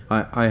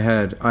 I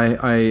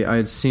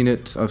had seen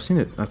it. I've seen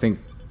it I think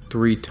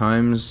 3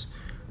 times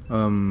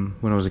when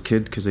I was a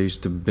kid because I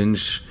used to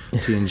binge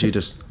TNG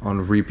just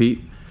on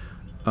repeat.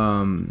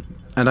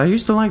 And I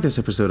used to like this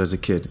episode as a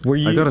kid.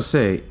 I gotta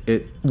say,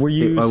 Were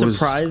you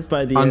surprised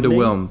by the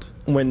underwhelmed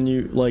ending? When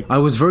you like, I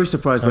was very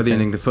surprised by the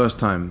ending the first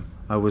time.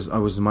 I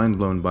was mind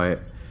blown by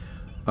it,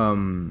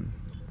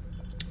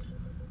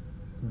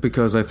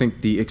 because I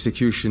think the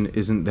execution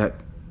isn't that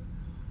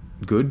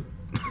good,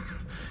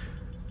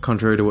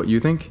 contrary to what you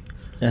think.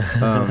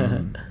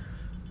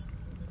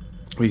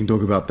 We can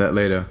talk about that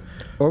later.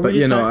 But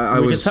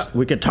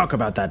we could talk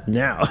about that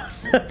now.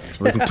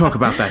 We can talk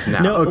about that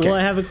now. No, okay. Well,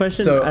 I have a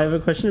question. I have a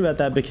question about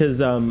that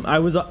because I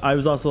was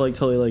also like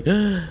totally like,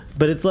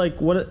 but it's like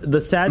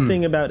the sad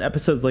thing about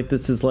episodes like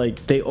this is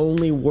like they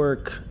only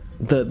work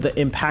the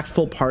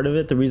impactful part of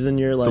it. The reason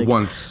you're like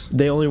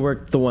they only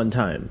work the one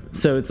time.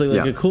 So it's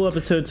like a cool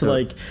episode to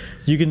like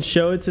you can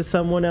show it to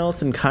someone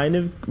else and kind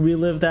of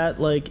relive that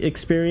like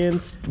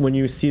experience when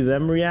you see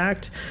them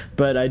react.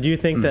 But I do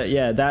think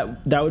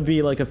that would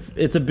be like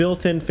it's a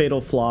built-in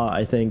fatal flaw,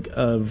 I think,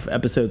 of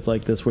episodes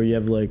like this where you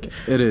have like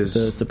the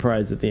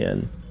surprise at the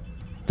end.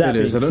 It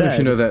is. I don't know if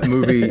you know that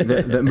movie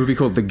that movie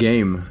called The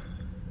Game.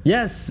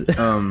 Yes.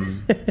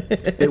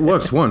 It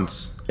works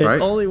once,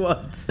 right? Only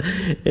once.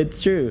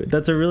 It's true.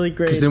 That's a really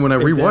great. Because then when I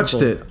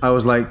rewatched it, I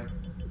was like,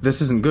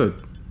 "This isn't good."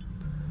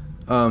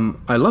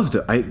 I loved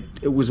it.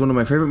 It was one of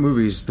my favorite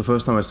movies the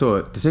first time I saw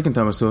it. The second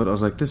time I saw it, I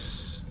was like,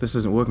 "This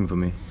isn't working for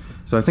me."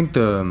 So I think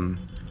the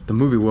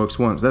movie works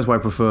once. That's why I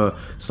prefer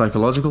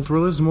psychological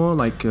thrillers more,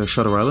 like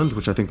Shutter Island,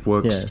 which I think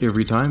works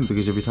every time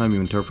because every time you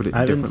interpret it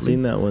differently. I haven't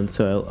seen that one,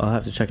 so I'll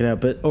have to check it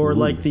out.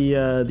 Like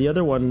the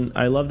other one,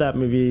 I love that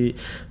movie.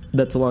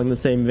 That's along the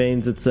same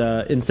veins. It's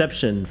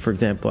Inception, for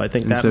example. I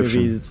think that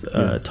movie is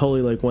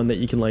totally like one that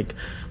you can like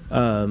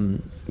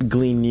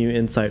glean new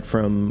insight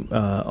from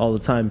all the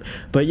time.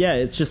 But yeah,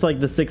 it's just like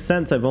The Sixth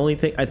Sense.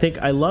 I think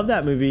I love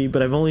that movie,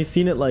 but I've only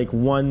seen it like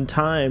one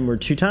time or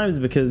two times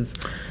because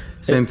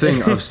same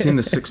thing. I've seen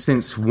The Sixth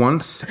Sense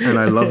once and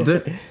I loved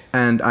it,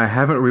 and I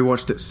haven't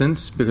rewatched it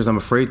since because I'm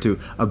afraid to.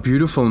 A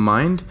Beautiful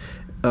Mind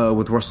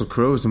with Russell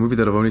Crowe is a movie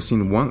that I've only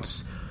seen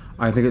once.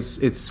 I think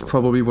it's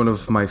probably one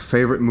of my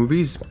favorite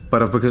movies,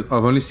 but because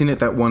I've only seen it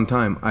that one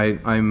time,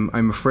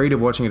 I'm afraid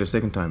of watching it a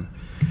second time.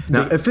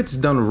 Now, if it's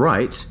done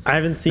right, I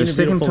haven't seen the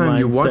second time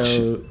you watch.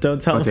 So don't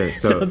tell me. Okay,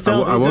 so don't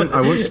tell I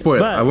won't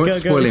spoil it. I won't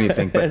spoil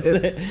anything. But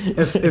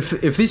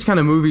if these kind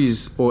of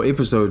movies or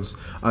episodes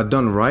are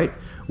done right,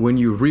 when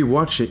you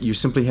rewatch it, you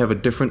simply have a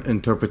different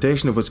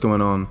interpretation of what's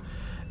going on,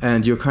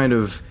 and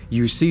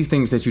you see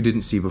things that you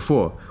didn't see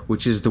before,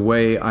 which is the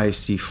way I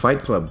see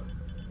Fight Club.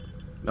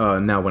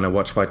 Now when I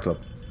watch Fight Club.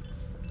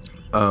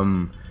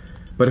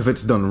 But if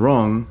it's done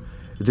wrong,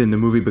 then the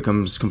movie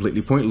becomes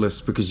completely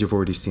pointless because you've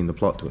already seen the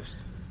plot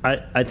twist.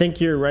 I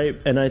think you're right,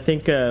 and I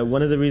think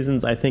one of the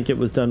reasons I think it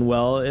was done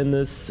well in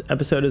this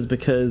episode is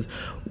because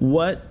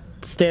what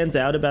stands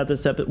out about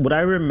this episode, what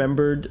I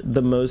remembered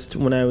the most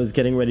when I was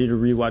getting ready to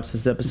rewatch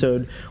this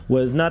episode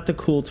was not the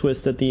cool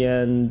twist at the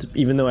end,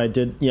 even though I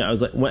did, I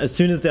was like, as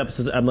soon as the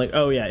episode, I'm like,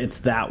 oh yeah, it's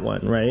that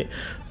one, right?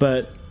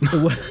 But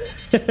I'm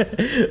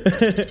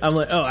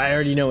like, oh, I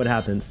already know what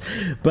happens.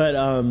 But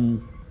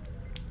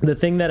the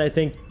thing that I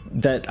think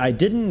that I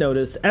didn't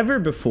notice ever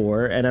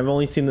before, and I've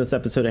only seen this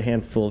episode a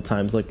handful of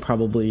times, like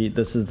probably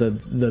this is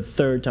the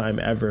third time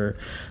ever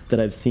that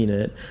I've seen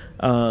it.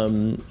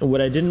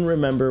 What I didn't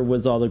remember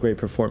was all the great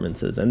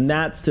performances, and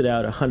that stood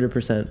out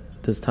 100%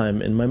 this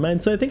time in my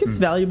mind. So I think it's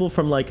valuable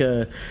from like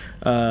a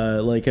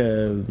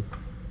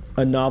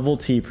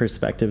novelty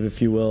perspective,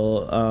 if you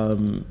will,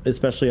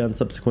 especially on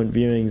subsequent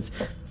viewings.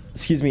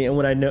 Excuse me. And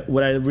what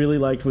I really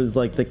liked was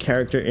like the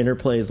character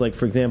interplays, like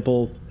for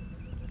example,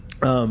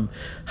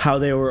 how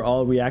they were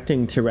all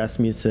reacting to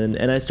Rasmussen,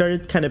 and I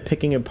started kind of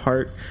picking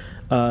apart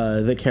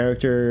the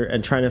character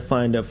and trying to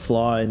find a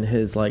flaw in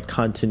his like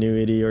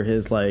continuity or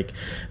his like.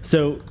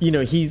 So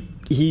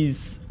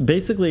he's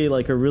basically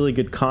like a really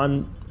good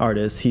con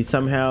artist. He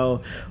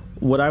somehow.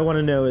 What I want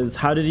to know is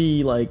how did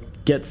he like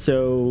get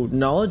so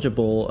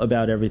knowledgeable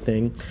about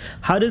everything?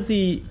 How does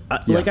he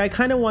like? I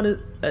kind of want to.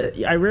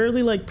 I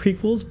rarely like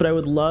prequels, but I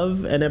would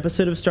love an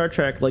episode of Star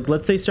Trek. Like,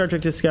 let's say Star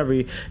Trek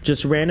Discovery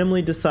just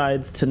randomly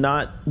decides to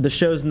not. The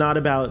show's not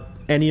about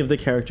any of the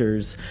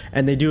characters,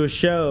 and they do a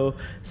show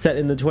set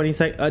in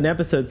the an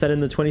episode set in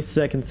the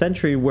 22nd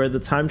century where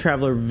the time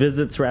traveler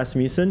visits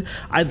Rasmussen.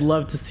 I'd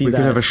love to see that. We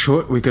could have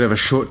a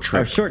short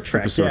Trek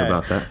episode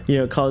about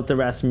that. Call it the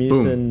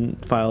Rasmussen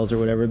Files or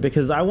whatever,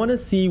 because I want to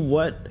see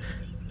what.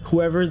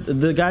 Whoever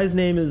the guy's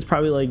name is,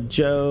 probably like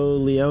Joe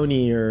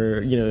Leone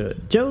or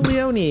Joe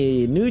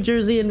Leone, New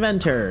Jersey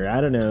inventor.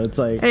 I don't know. It's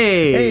like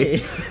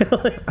hey.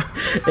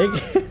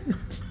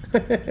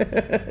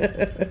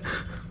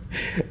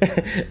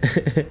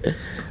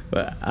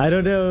 I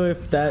don't know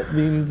if that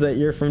means that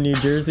you're from New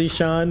Jersey,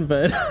 Sean,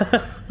 but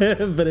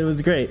it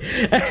was great.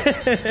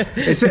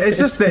 It's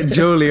just that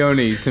Joe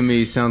Leone to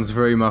me sounds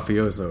very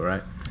mafioso,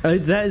 right?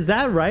 Is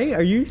that right?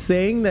 Are you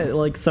saying that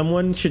like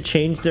someone should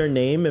change their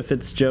name if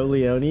it's Joe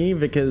Leone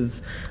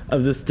because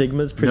of the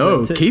stigmas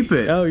presented? No, keep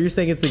it. Oh, you're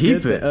saying it's a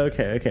keep good it.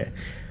 Okay.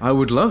 I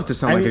would love to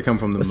sound like I come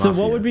from the mafia. So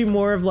what would be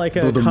more of like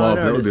a con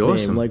artist that would be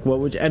awesome. name? Like what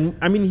would you, and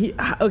I mean he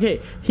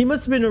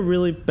must have been a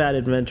really bad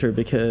inventor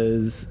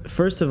because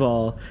first of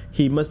all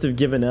he must have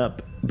given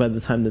up by the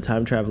time the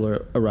time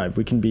traveler arrived.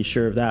 We can be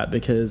sure of that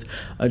because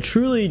a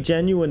truly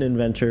genuine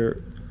inventor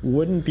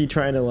wouldn't be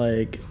trying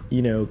to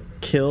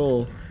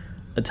kill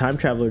a time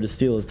traveler to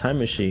steal his time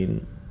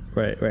machine,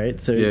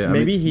 right? So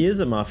maybe he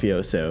is a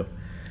mafioso.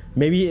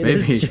 Maybe it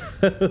is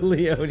Joe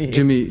Leone.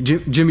 Jimmy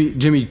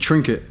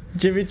Trinket.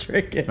 Jimmy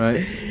Trinket. Right?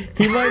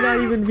 He might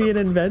not even be an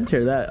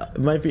inventor. That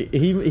might be.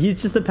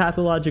 He's just a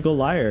pathological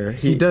liar.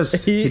 He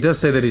does say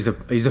that he's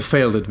a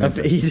failed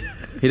inventor. He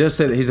does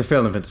say that he's a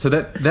failed inventor. So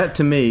that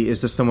to me is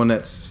just someone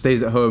that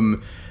stays at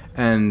home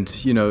and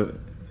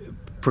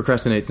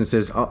procrastinates and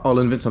says, "I'll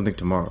invent something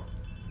tomorrow."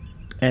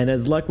 And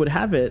as luck would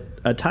have it,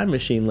 a time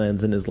machine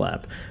lands in his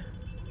lap.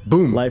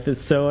 Boom. Life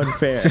is so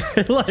unfair.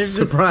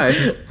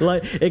 Surprise.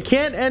 It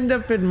can't end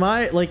up in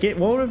my... Like, it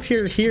won't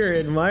appear here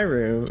in my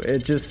room. It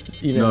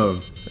just,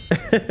 No.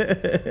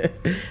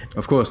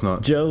 Of course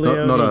not. Joe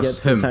Leone not us,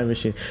 gets him. the time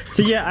machine.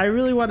 So yeah, I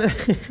really want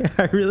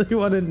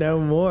to know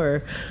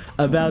more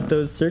about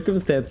those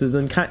circumstances,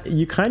 and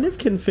you kind of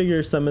can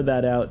figure some of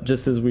that out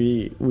just as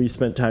we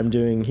spent time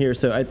doing here.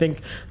 So I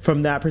think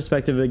from that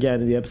perspective,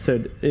 again, the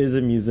episode is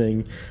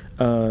amusing.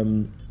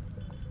 I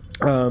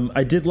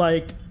did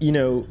like,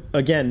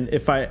 again,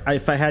 if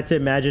I had to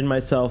imagine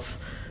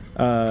myself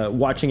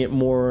watching it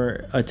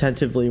more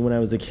attentively when I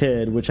was a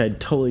kid, which I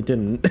totally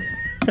didn't.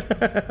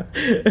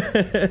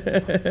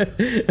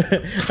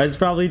 I was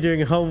probably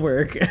doing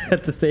homework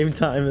at the same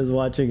time as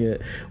watching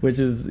it, which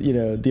is,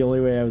 the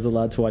only way I was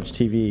allowed to watch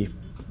TV.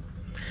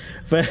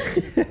 But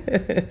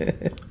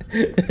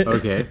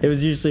Okay. it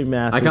was usually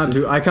math. I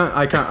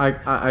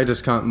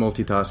just can't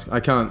multitask. I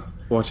can't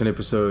watch an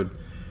episode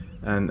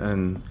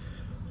and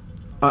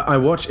I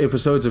watch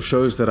episodes of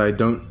shows that I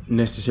don't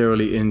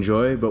necessarily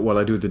enjoy, but while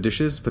I do the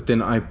dishes, but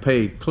then I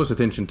pay close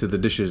attention to the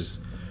dishes,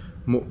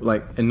 more,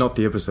 like, and not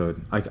the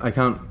episode. I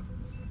can't.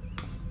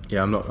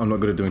 Yeah, I'm not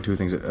good at doing two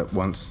things at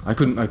once. I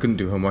couldn't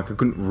do homework. I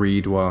couldn't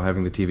read while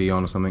having the TV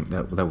on or something.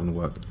 That wouldn't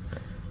work.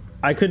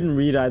 I couldn't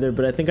read either,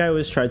 but I think I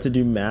always tried to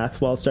do math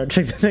while Star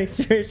Trek: The Next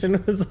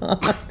Generation was on.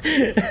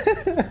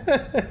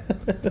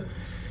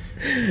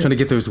 Trying to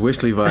get those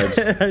Wesley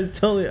vibes. I was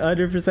totally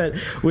 100%,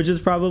 which is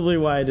probably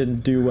why I didn't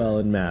do well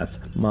in math,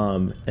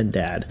 Mom and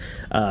Dad.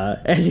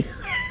 Anyway,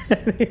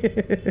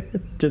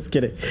 just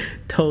kidding.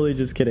 Totally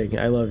just kidding.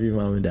 I love you,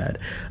 Mom and Dad.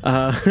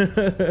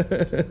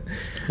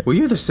 Were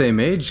you the same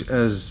age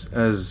as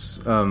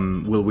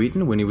Will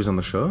Wheaton when he was on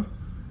the show?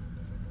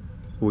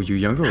 Or were you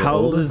younger or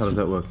older? How does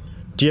that work?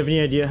 Do you have any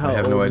idea how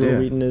old Will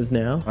Wheaton is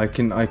now? I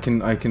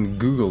can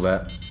Google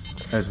that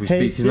as we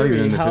Hey speak. He's not even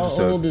in this how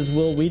episode. old is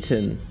Will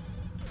Wheaton?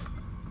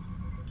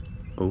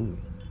 Oh.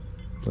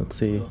 Let's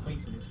see. Will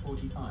Wheaton is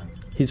 45.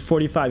 He's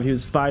 45. He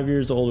was 5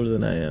 years older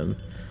than I am.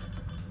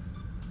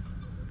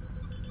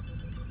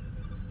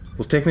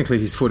 Well, technically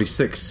he's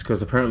 46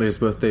 because apparently his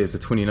birthday is the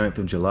 29th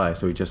of July,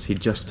 so he just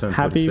turned 46.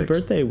 Happy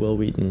birthday, Will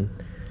Wheaton.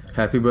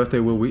 Happy birthday,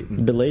 Will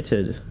Wheaton.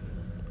 Belated.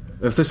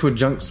 If this were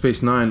Junk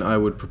Space Nine, I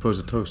would propose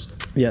a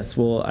toast. Yes,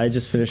 well, I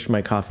just finished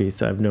my coffee,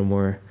 so I have no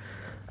more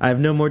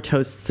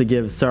toasts to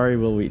give. Sorry,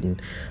 Will Wheaton.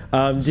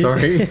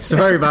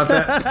 Sorry about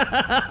that.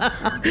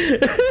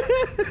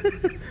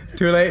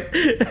 Too late.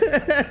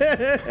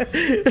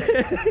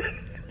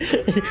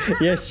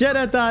 You should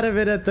have thought of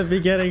it at the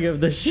beginning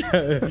of the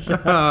show.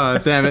 Ah,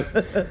 damn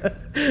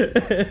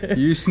it.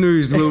 You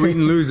snooze, Will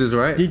Wheaton loses,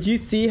 right? Did you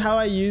see how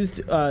I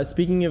used,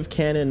 speaking of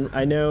canon,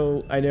 I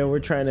know we're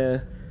trying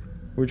to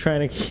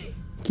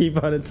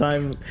keep on a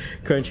time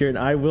crunch here, and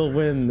I will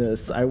win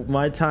this.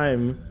 My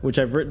time, which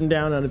I've written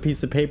down on a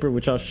piece of paper,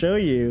 which I'll show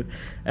you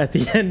at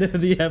the end of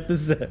the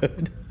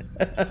episode.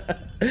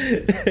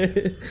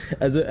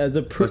 as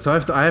a proof. So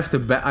I have to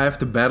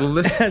battle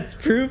this. As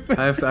proof.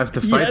 I have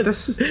to fight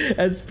this.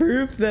 As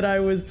proof that I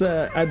was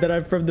that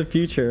I'm from the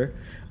future.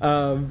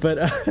 But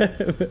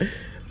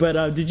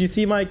did you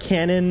see my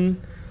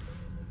canon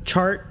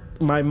chart?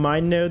 My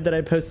mind node that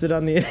I posted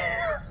on the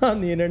on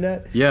the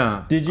internet.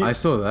 Yeah. Did you? I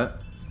saw that.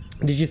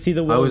 Did you see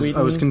the Will Wheaton?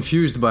 I was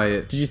confused by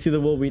it. Did you see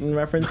the Will Wheaton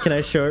reference? Can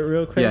I show it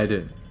real quick? Yeah, I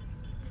did.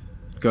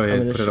 Go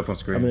ahead, put it up on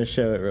screen. I'm going to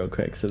show it real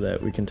quick so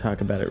that we can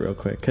talk about it real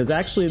quick. Because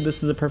actually,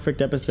 this is a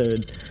perfect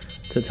episode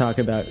to talk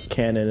about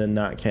canon and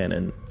not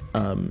canon.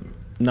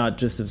 Not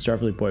just of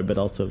Starfleet Boy, but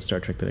also of Star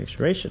Trek: The Next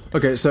Generation.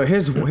 Okay, so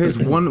here's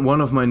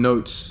one of my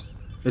notes.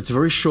 It's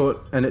very short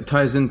and it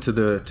ties into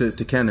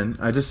to canon.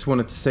 I just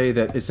wanted to say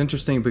that it's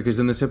interesting because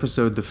in this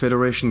episode, the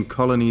Federation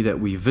colony that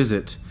we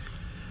visit,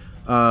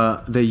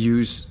 they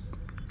use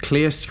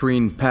clear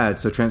screen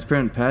pads, so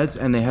transparent pads,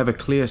 and they have a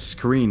clear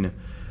screen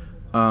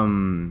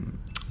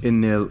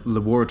in their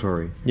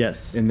laboratory.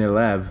 Yes. In their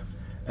lab.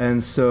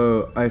 And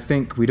so I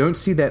think we don't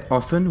see that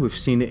often. We've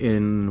seen it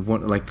in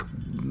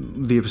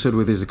the episode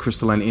where there's a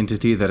crystalline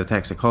entity that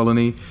attacks a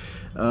colony.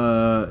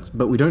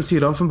 But we don't see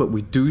it often, but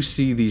we do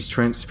see these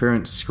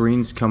transparent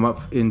screens come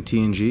up in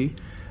TNG.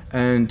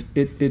 And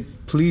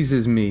it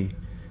pleases me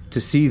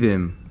to see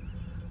them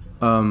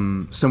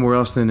somewhere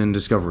else than in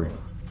Discovery.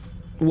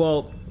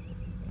 Well,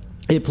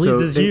 it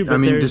pleases you, but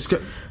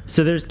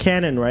so there's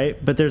canon,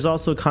 right? But there's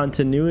also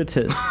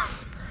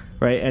continuitists,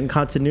 right? And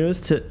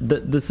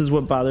this is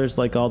what bothers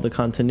like all the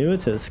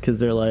continuitists, because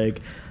they're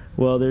like,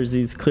 well, there's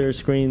these clear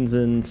screens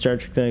in Star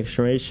Trek: The Next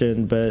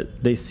Generation,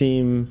 but they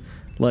seem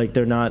like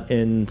they're not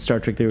in Star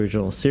Trek: The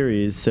Original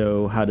Series.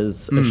 So how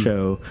does a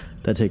show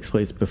that takes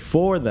place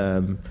before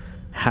them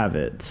have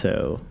it?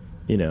 So,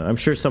 I'm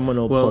sure someone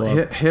will pull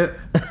up.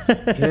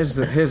 Here's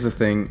the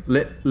thing.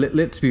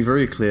 Let's be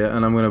very clear,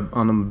 and I'm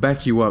gonna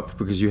back you up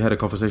because you had a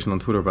conversation on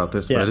Twitter about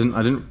this, but I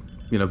didn't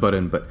butt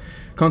in. But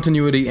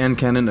continuity and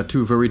canon are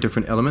two very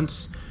different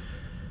elements.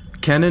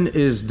 Canon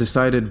is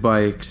decided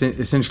by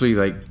essentially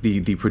like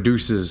the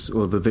producers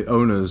or the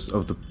owners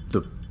of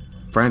the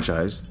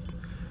franchise,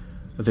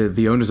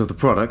 the owners of the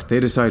product. They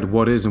decide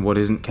what is and what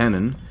isn't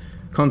canon.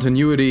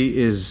 Continuity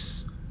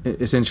is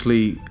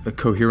essentially a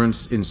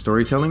coherence in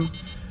storytelling.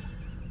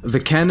 The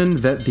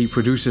canon that the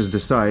producers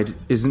decide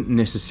isn't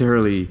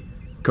necessarily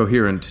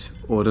coherent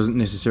or doesn't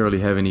necessarily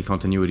have any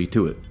continuity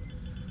to it.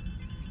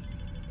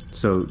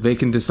 So they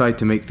can decide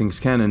to make things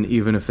canon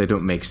even if they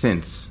don't make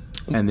sense,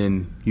 and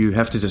then you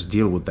have to just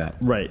deal with that.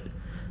 Right.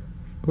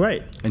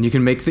 And you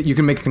can make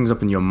things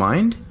up in your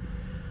mind.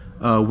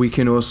 We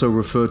can also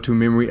refer to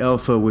Memory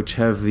Alpha, which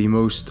have the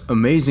most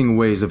amazing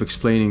ways of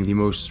explaining the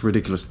most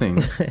ridiculous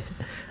things.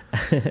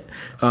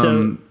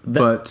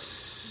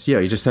 But yeah,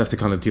 you just have to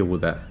kind of deal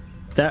with that.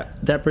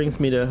 That brings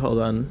me to, hold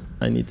on,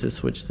 I need to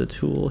switch the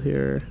tool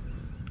here.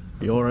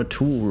 You're a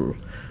tool,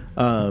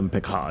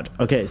 Picard.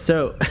 Okay,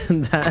 so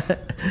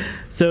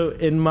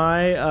in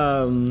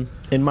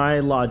my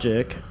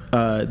logic,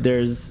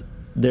 there's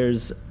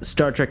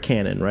Star Trek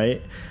canon,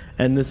 right?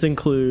 And this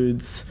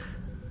includes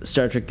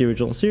Star Trek the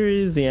original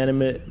series, the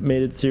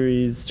animated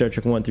series, Star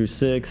Trek 1 through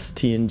 6,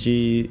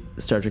 TNG,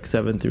 Star Trek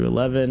 7 through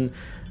 11.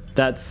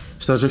 That's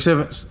Star Trek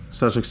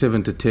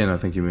 7 to 10, I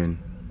think you mean.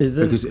 Is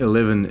it? Because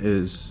 11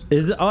 is...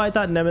 Is it? Oh, I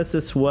thought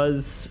Nemesis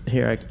was...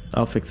 Here,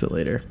 I'll fix it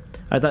later.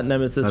 I thought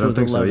Nemesis was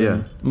 11. So,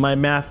 yeah. My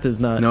math is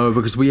not... No,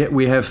 because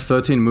we have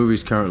 13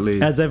 movies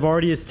currently. As I've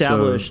already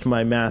established,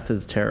 my math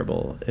is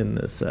terrible in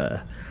this...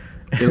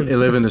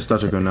 11 is Star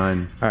Trek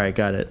 09. All right,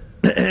 got it.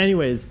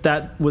 Anyways,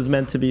 that was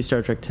meant to be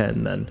Star Trek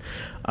 10 then.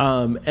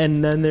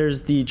 And then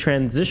there's the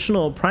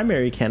transitional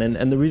primary canon.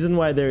 And the reason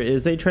why there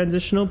is a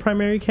transitional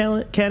primary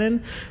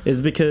canon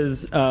is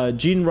because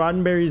Gene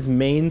Roddenberry's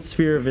main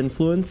sphere of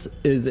influence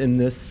is in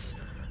this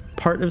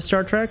part of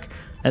Star Trek.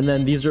 And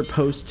then these are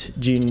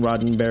post-Gene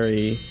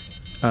Roddenberry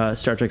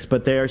Star Treks.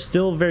 But they are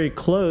still very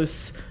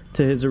close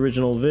to his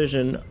original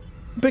vision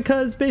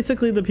because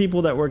basically the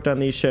people that worked on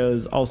these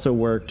shows also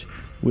worked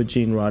with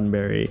Gene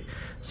Roddenberry.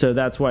 So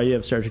that's why you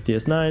have Star Trek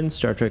DS9,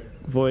 Star Trek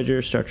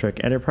Voyager, Star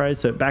Trek Enterprise.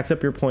 So it backs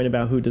up your point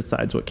about who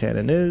decides what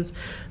canon is.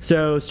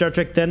 So Star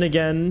Trek then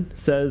again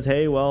says,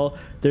 hey, well,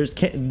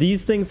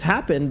 these things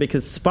happen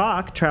because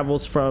Spock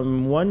travels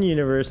from one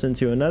universe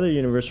into another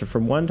universe, or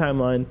from one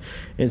timeline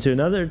into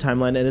another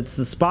timeline, and it's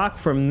the Spock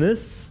from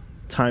this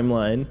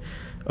timeline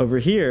over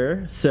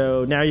here.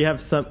 So now you have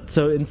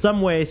so in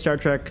some way Star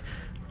Trek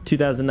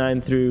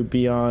 2009 through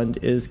beyond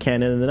is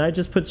canon, and then I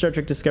just put Star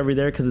Trek Discovery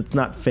there because it's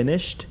not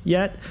finished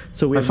yet.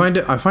 So I find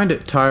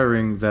it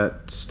tiring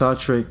that Star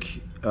Trek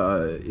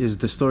is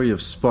the story of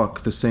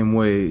Spock the same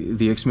way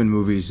the X-Men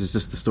movies is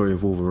just the story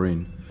of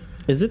Wolverine.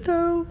 Is it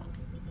though?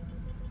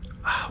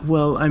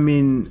 Well, I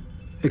mean,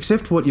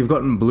 except what you've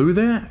got in blue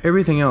there,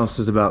 everything else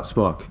is about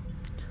Spock.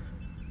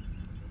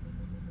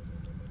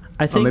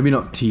 I think, or maybe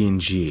not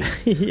TNG.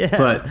 Yeah,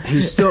 but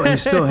he still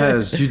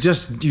has. You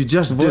just did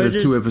a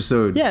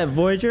 2-episode. Yeah,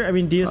 Voyager. I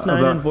mean,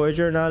 DS9 and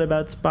Voyager are not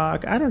about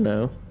Spock. I don't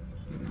know.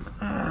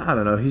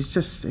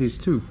 He's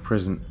too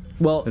present.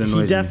 Well,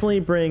 he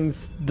definitely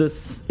brings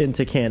this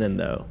into canon,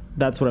 though.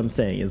 That's what I'm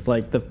saying. Is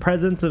like the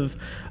presence of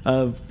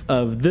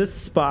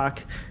this Spock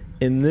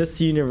in this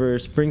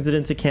universe brings it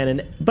into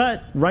canon,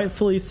 but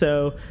rightfully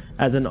so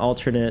as an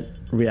alternate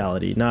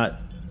reality, not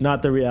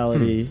the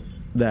reality.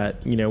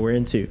 That we're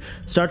into.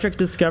 Star Trek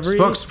Discovery.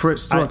 I put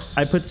Star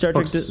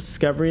Trek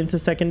Discovery into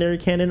secondary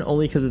canon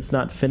only because it's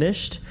not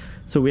finished,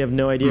 so we have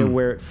no idea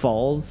where it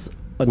falls.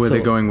 Where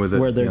they're going with it.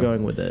 Where they're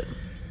going with it.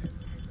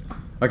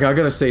 Okay, I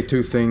gotta say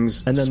two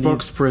things. And then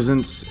Spock's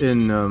presence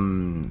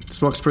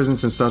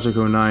in Star Trek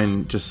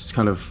 09 just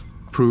kind of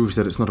proves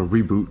that it's not a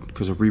reboot,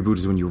 because a reboot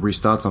is when you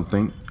restart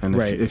something, and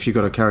if you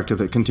got a character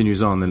that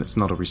continues on, then it's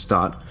not a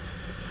restart.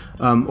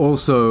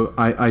 Also,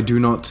 I do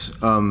not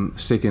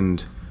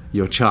second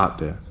your chart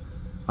there.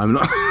 I'm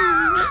not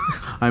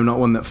I'm not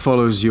one that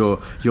follows your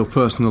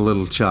personal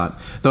little chart.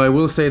 Though I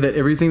will say that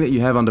everything that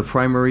you have under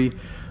primary,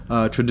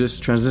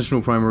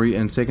 transitional primary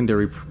and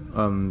secondary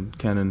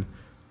canon,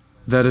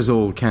 that is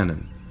all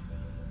canon.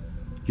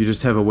 You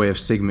just have a way of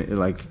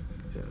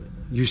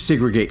you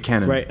segregate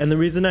canon. Right, and the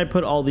reason I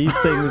put all these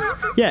things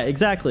yeah,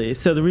 exactly.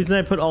 So the reason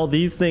I put all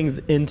these things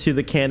into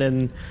the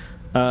canon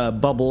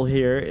bubble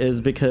here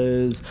is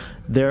because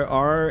there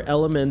are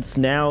elements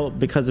now,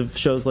 because of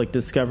shows like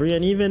Discovery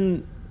and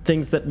even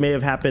things that may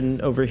have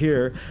happened over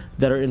here,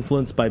 that are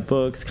influenced by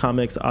books,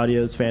 comics,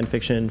 audios, fan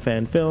fiction,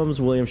 fan films,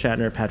 William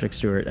Shatner, Patrick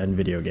Stewart, and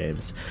video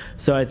games.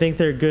 So I think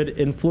they're good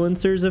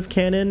influencers of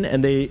canon,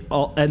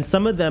 and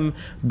some of them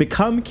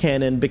become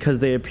canon because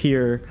they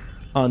appear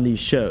on these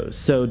shows.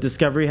 So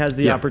Discovery has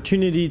the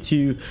opportunity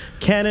to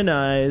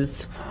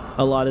canonize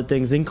a lot of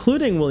things,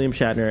 including William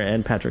Shatner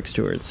and Patrick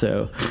Stewart.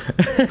 So,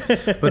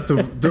 but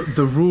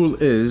the rule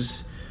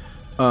is,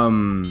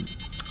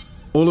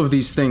 all of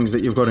these things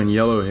that you've got in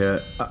yellow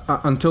here,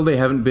 until they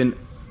haven't been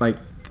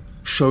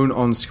shown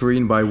on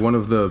screen by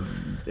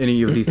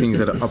any of the things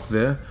that are up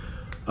there,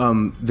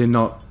 they're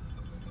not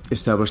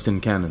established in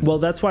canon. Well,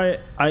 that's why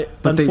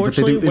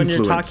unfortunately, when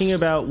you're talking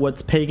about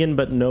what's pagan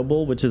but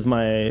noble, which is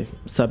my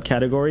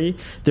subcategory,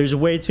 there's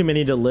way too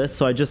many to list,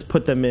 so I just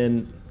put them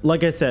in.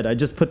 Like I said, I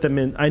just put them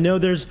in. I know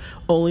there's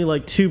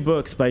only 2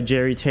 books by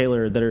Jerry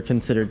Taylor that are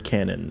considered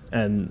canon,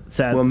 and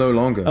well, no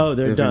longer. Oh,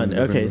 they're done.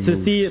 Okay, so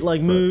see,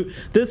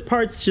 this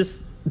part's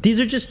just.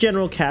 These are just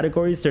general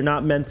categories. They're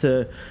not meant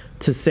to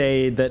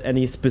say that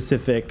any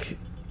specific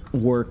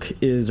work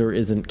is or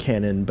isn't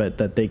canon, but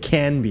that they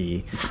can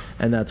be,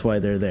 and that's why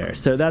they're there.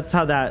 So that's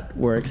how that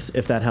works,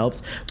 if that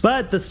helps.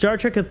 But the Star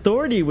Trek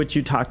Authority, which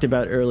you talked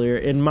about earlier,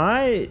 in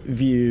my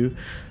view,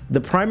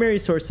 the primary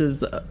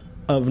sources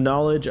of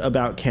knowledge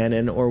about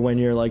canon, or when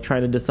you're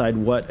trying to decide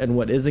what and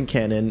what isn't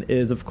canon,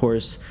 is of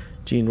course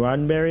Gene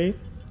Roddenberry,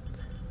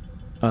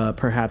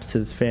 perhaps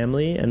his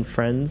family and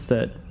friends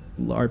that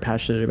are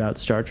passionate about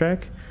Star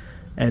Trek,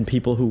 and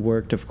people who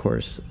worked, of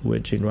course,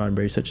 with Gene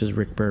Roddenberry, such as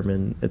Rick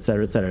Berman, et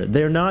cetera, et cetera.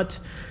 They're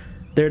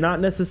not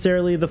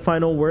necessarily the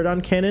final word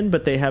on canon,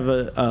 but they have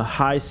a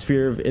high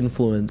sphere of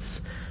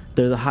influence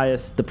They're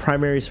the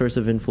primary source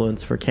of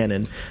influence for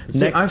canon.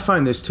 See, I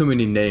find there's too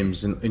many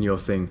names in your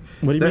thing.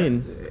 What do you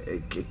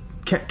mean?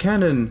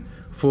 Canon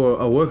for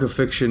a work of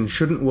fiction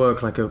shouldn't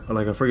work like a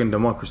friggin'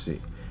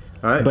 democracy.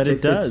 Right? But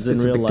it does in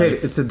real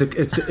life. It's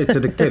a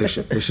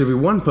dictatorship. There should be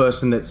one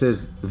person that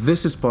says,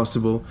 this is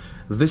possible,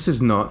 this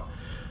is not,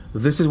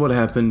 this is what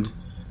happened,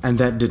 and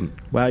that didn't.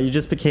 Wow, you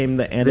just became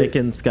the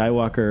Anakin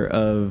Skywalker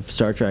of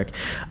Star Trek.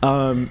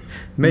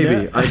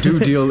 Maybe. I do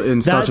deal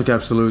in Star Trek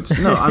absolutes.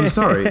 No, I'm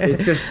sorry.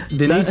 It's just,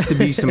 there needs to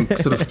be some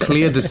sort of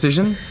clear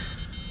decision.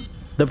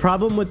 The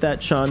problem with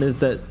that, Sean, is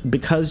that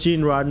because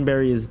Gene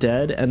Roddenberry is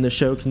dead and the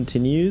show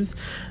continues,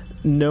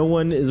 no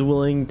one is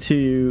willing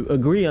to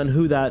agree on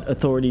who that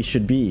authority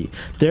should be.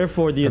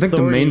 Therefore, I think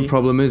the main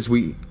problem is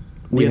we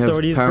have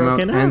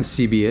Paramount and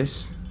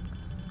CBS.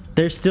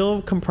 They're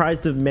still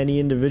comprised of many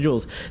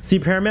individuals. See,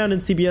 Paramount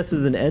and CBS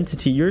is an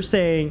entity. You're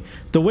saying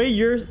the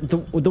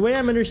way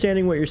I'm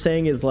understanding what you're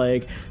saying is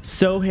like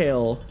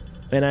Sohail,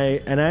 and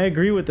I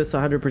agree with this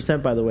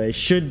 100%. By the way,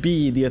 should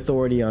be the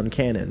authority on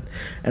canon,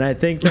 and I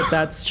think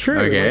that's true.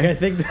 Okay. I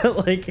think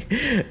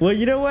that well,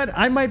 you know what?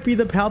 I might be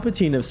the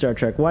Palpatine of Star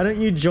Trek. Why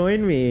don't you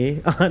join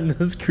me on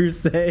this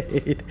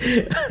crusade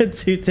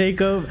to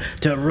take over,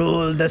 to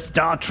rule the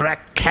Star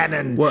Trek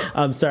canon?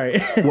 I'm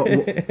sorry.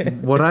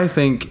 what I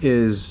think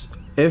is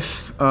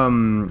if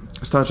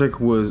Star Trek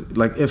was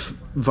like if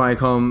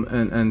Viacom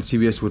and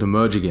CBS were to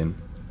merge again.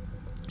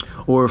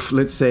 Or if,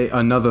 let's say,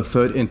 another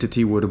third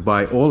entity were to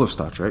buy all of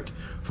Star Trek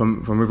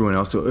from everyone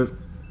else. So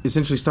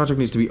essentially Star Trek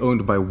needs to be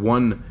owned by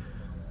one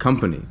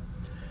company.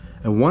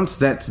 And once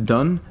that's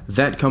done,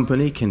 that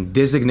company can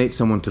designate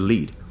someone to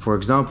lead. For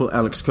example,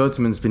 Alex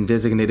Kurtzman's been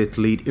designated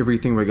to lead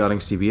everything regarding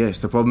CBS.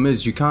 The problem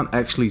is you can't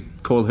actually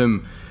call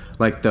him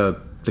like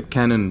the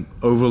canon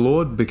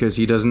overlord because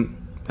he doesn't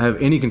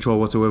have any control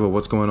whatsoever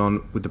what's going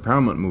on with the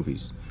Paramount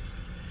movies.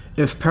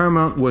 If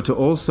Paramount were to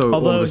also,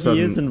 although all of a sudden,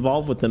 he is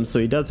involved with them, so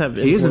he does have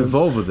influence. He is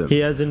involved with them. He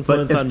has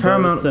influence on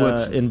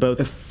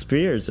both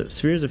spheres,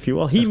 if you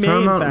will. He may,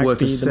 in fact,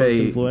 be the most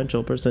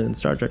influential person in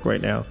Star Trek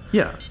right now.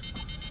 Yeah.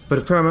 But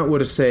if Paramount were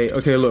to say,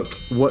 okay, look,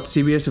 what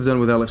CBS have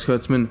done with Alex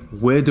Kurtzman,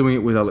 we're doing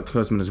it with Alex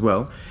Kurtzman as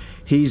well.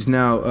 He's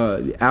now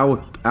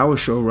our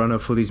showrunner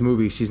for these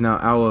movies. He's now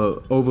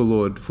our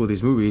overlord for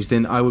these movies.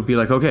 Then I would be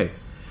like, okay,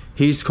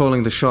 he's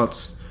calling the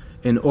shots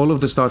in all of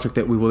the Star Trek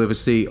that we will ever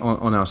see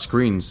on our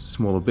screens,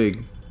 small or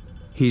big.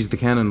 He's the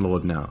canon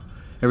lord now.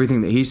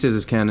 Everything that he says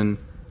is canon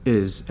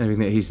is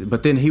everything that he's...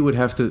 But then he would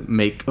have to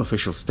make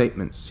official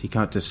statements. He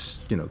can't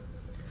just,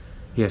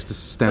 he has to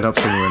stand up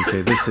somewhere and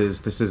say, this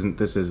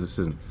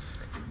isn't.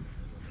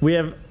 We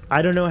have...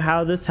 I don't know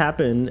how this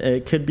happened.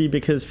 It could be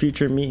because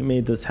Future Me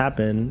made this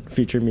happen,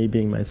 Future Me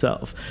being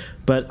myself.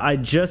 But I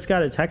just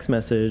got a text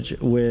message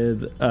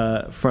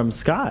from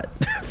Scott,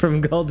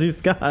 from Galdu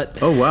Scott.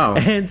 Oh, wow.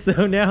 And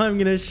so now I'm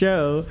going to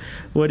show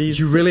what he's...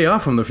 You really are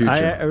from the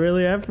future. I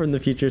really am from the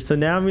future. So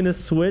now I'm going to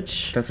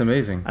switch... That's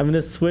amazing. I'm going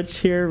to switch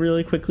here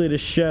really quickly to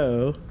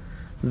show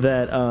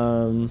that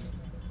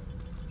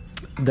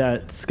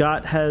that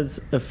Scott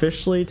has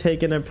officially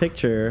taken a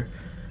picture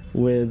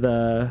with...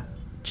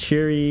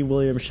 cheery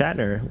William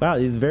Shatner. Wow,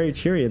 he's very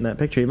cheery in that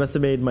picture. He must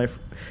have made my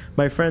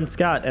friend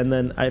Scott, and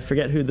then I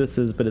forget who this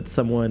is, but it's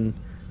someone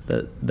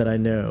that I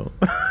know.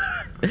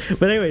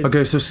 But anyways,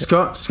 okay, so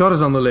Scott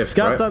is on the left.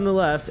 Scott's right? On the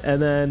left,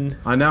 and then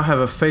I now have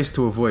a face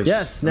to a voice.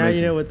 Yes, now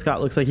you know what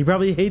Scott looks like. He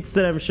probably hates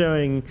that I'm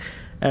showing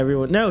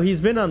everyone. No,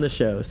 he's been on the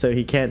show, so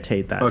he can't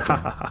hate that. Okay.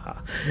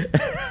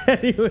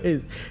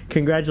 Anyways,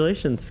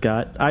 congratulations,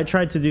 Scott. I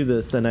tried to do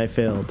this and I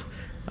failed,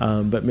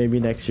 but maybe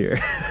next year.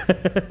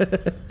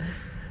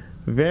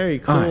 Very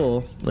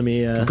cool. Let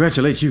me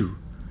congratulate you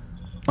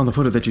on the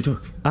photo that you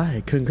took.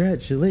 I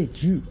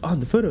congratulate you on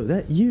the photo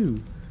that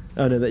you...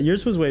 Oh no, that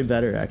yours was way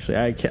better actually.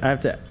 I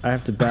have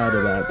to bow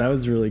to that. That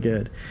was really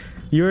good.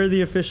 You're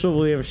the official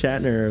William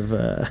Shatner of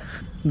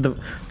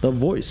the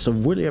voice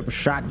of William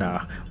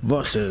Shatner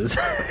versus.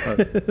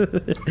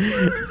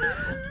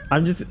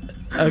 I'm just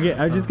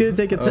gonna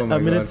take a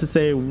minute to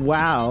say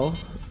wow.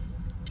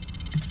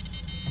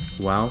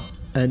 Wow.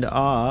 And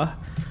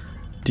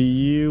do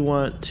you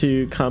want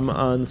to come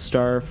on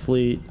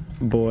Starfleet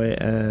Boy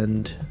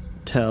and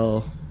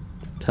tell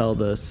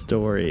the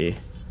story?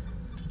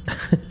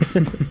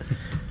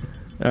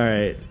 All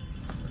right,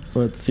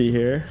 let's see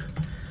here.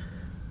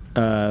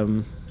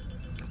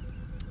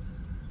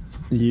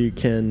 You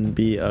can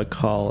be a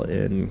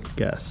call-in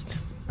guest.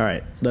 All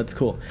right, that's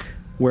cool.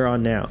 We're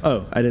on now.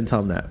 Oh, I didn't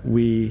tell him that.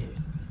 We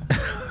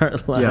are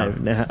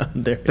live now.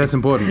 That's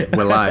important.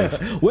 We're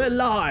live. We're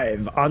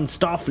live on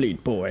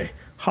Starfleet Boy.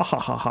 Ha ha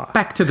ha ha.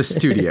 Back to the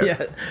studio.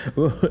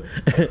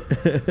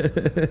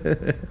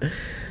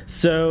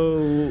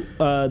 So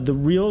the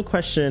real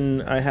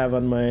question I have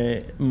on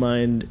my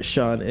mind,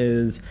 Sean,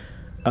 is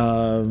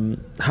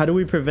how do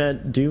we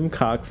prevent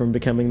Doomcock from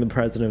becoming the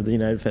president of the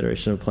United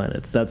Federation of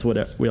Planets? That's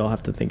what we all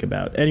have to think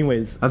about.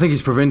 Anyways, I think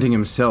he's preventing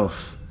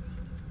himself.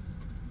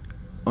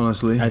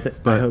 Honestly, I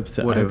hope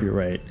so. Whatever. I hope you're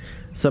right.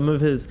 Some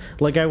of his,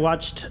 like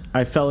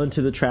I fell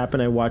into the trap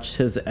and I watched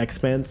his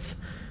Expanse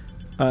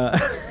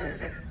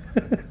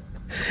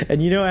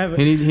And I have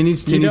he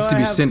needs to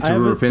be sent to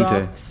Rura Penthe. I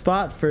have a soft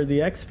spot for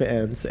the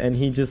Expanse, and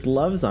he just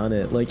loves on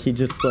it. Like he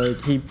just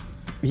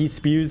he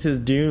spews his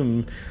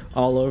doom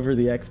all over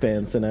the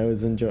Expanse, and I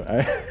was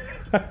enjoying.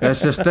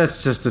 That's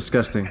just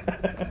disgusting.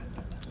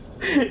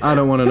 I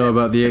don't want to know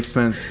about the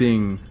Expanse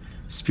being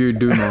spewed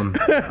doom on.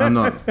 I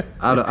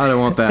don't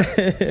want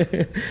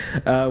that.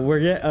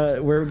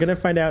 We're gonna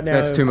find out now.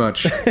 That's too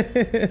much.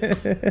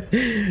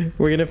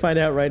 We're gonna find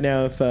out right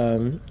now if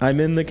I'm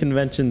in the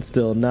convention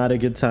still. Not a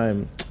good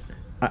time.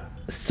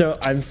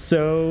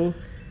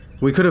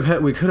 We could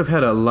have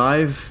had a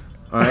live.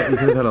 All right, we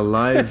could have had a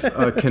live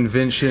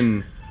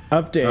convention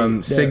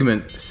update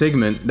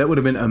segment that would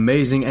have been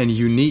amazing and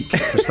unique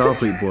for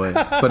Starfleet Boy.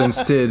 But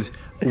instead,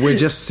 we're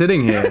just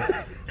sitting here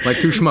like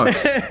two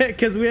schmucks.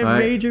 Because we have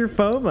major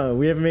FOMO.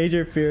 We have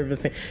major fear of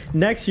missing.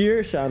 Next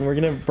year, Sean, we're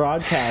going to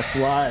broadcast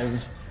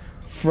live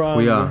from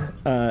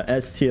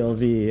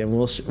STLV, and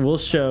we'll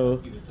show.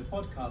 The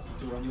podcast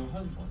store on your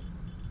home phone.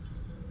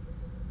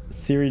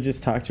 Siri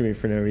just talked to me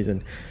for no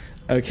reason.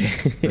 Okay.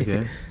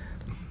 Okay.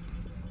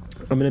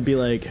 I'm going to be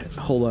like,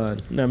 hold on.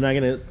 No, I'm not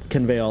going to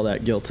convey all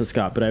that guilt to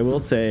Scott, but I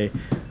will say,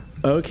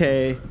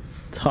 okay,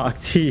 talk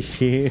to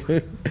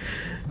you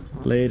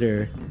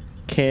later.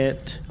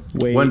 Can't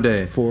wait one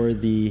day for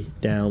the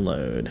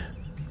download.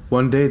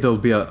 One day there'll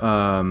be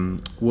a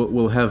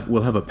we'll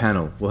have a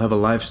panel. We'll have a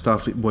live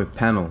Starfleet Boy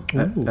panel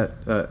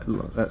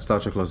at Star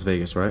Trek Las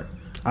Vegas, right?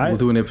 We'll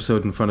do an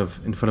episode in front of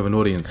an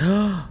audience.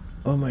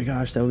 Oh my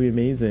gosh, that would be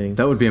amazing.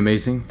 That would be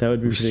amazing. That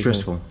would be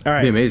stressful. Cool. All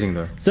right. It'd be amazing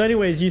though. So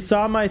anyways, you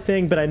saw my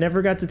thing, but I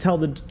never got to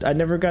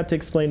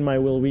explain my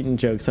Will Wheaton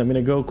joke, so I'm going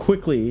to go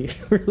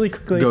really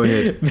quickly. Go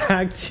ahead.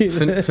 Back to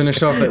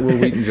finish off that Will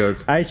Wheaton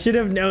joke. I should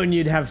have known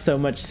you'd have so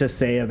much to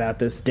say about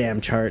this damn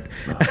chart.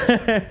 I'm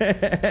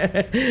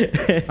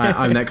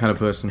that kind of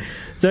person.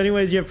 So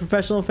anyways, you have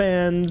professional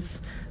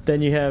fans,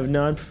 then you have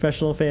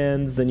non-professional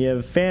fans, then you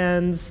have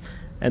fans,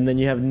 and then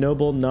you have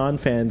noble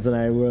non-fans, and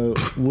I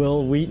wrote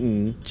Will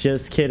Wheaton.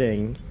 Just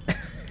kidding.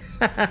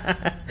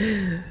 Because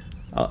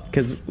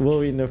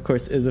Will Wheaton, of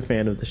course, is a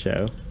fan of the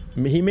show.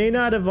 He may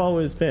not have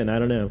always been. I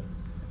don't know.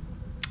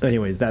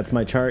 Anyways, that's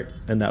my chart,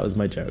 and that was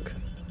my joke.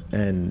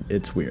 And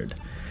it's weird.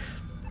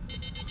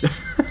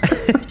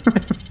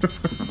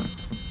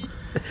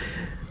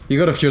 You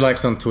got a few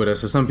likes on Twitter,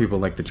 so some people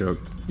like the joke.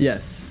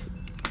 Yes.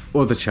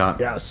 Or the chart.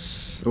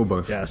 Yes. Or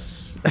both.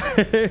 Yes.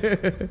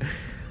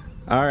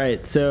 All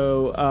right,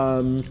 so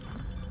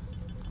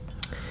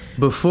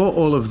before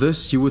all of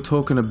this, you were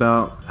talking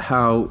about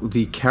how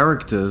the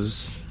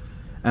characters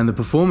and the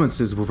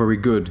performances were very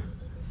good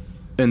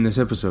in this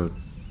episode.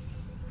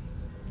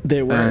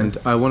 They were. And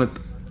I wanted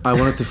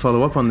to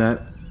follow up on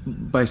that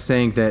by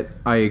saying that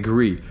I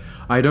agree.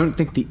 I don't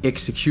think the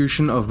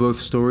execution of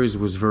both stories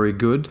was very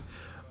good,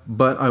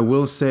 but I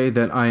will say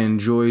that I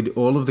enjoyed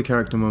all of the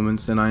character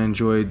moments, and I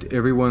enjoyed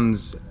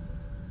everyone's,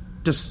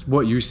 just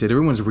what you said,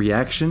 everyone's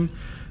reaction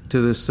to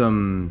this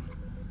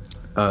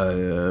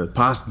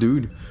past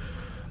dude.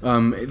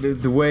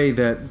 The way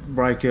that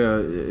Riker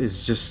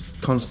is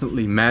just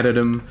constantly mad at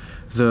him,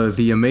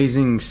 the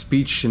amazing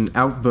speech and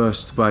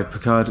outburst by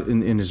Picard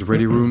in his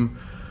ready room,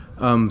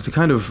 the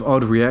kind of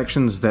odd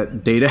reactions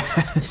that Data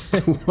has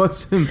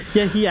towards him.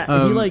 Yeah,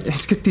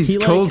 he's got these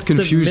cold,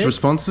 confused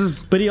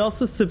responses. But he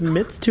also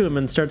submits to him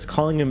and starts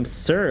calling him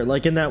sir.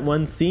 Like in that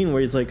one scene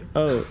where he's like,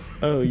 oh,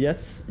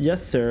 yes,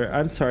 sir.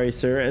 I'm sorry,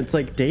 sir. And it's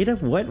like, Data,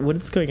 what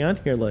is going on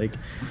here? Like,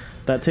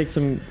 that takes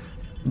some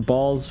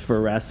balls for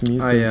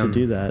Rasmussen to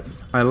do that.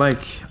 I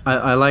like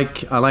all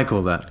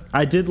that.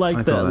 I did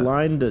like that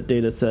line that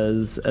Data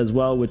says as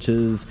well, which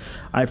is,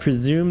 I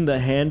presume the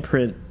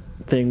handprint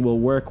thing will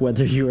work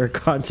whether you are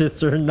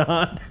conscious or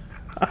not.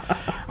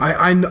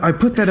 I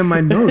put that in my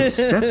notes.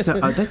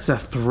 That's a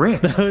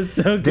threat. That was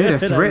so good. Data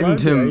threatened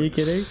him. Are you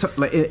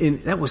kidding?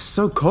 That was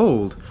so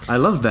cold. I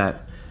love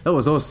that. That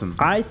was awesome.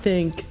 I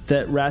think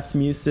that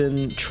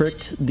Rasmussen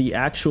tricked the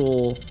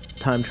actual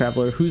time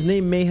traveler, whose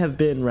name may have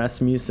been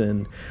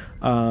Rasmussen,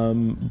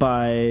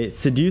 by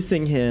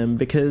seducing him,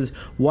 because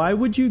why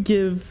would you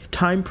give a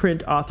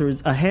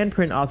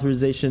handprint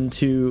authorization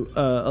to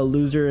a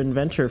loser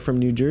inventor from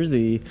New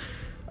Jersey?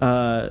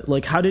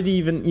 Like, how did he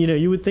even,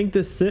 you would think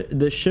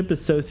the ship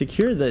is so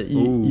secure that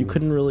you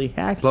couldn't really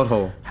hack it. Plot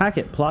hole. Hack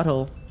it. Plot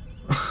hole.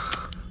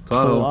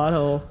 Plot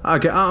hole.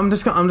 Okay, I'm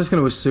just going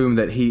to assume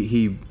that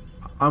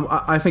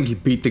I think he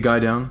beat the guy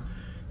down.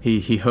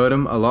 He hurt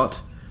him a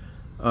lot.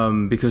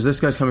 Because this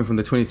guy's coming from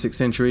the 26th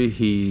century,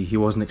 he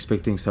wasn't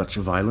expecting such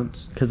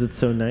violence. Because it's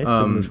so nice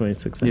in the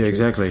 26th century. Yeah,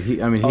 exactly.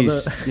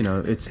 He's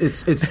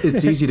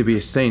it's easy to be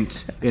a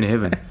saint in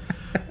heaven,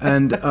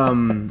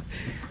 and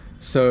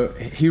so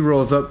he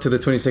rolls up to the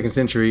 22nd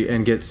century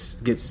and gets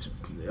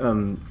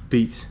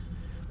beat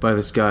by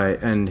this guy,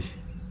 and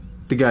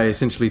the guy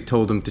essentially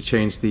told him to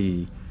change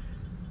the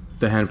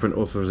handprint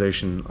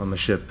authorization on the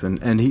ship, and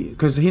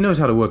because he knows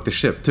how to work the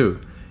ship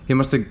too. He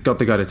must have got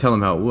the guy to tell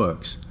him how it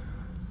works.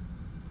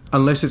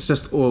 Unless it's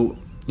just all,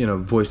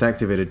 voice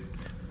activated.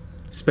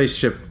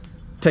 Spaceship,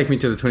 take me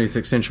to the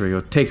 26th century,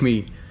 or take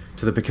me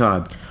to the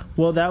Picard.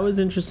 Well, that was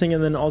interesting,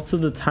 and then also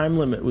the time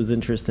limit was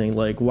interesting.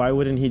 Like, why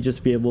wouldn't he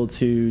just be able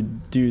to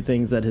do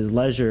things at his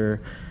leisure?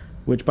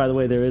 Which, by the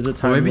way, there is a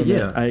time limit.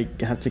 Yeah. I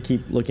have to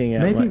keep looking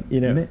at.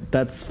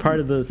 That's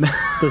part of the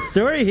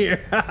story here.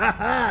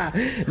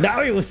 Now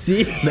we will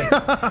see.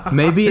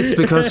 Maybe it's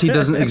because he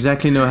doesn't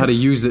exactly know how to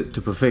use it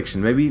to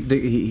perfection. Maybe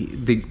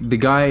the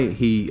guy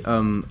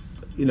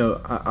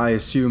I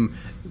assume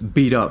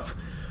beat up,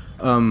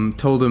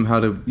 told him how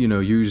to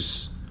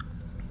use.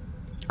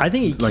 I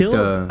think he killed.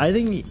 I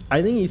think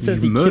he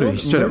says he murdered. He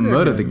straight up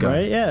murdered the guy.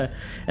 Right? Yeah,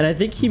 and I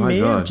think he may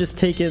have just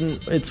taken.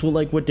 It's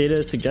like what Data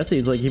is suggesting.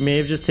 He's like he may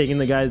have just taken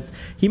the guys.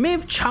 He may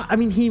have chopped. I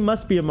mean, he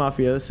must be a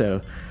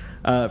mafioso,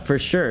 for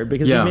sure,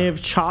 because he may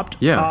have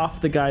chopped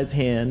off the guy's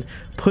hand,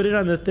 put it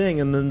on the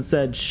thing, and then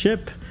said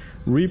 "ship,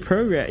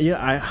 reprogram."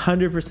 Yeah,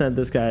 100%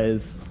 this guy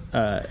is.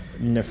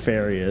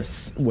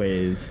 Nefarious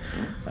ways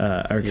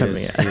are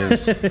coming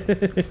out.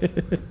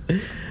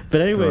 But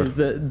anyways,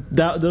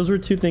 those were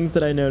two things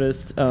that I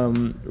noticed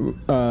in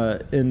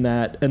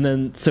that. And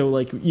then, so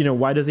like,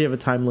 why does he have a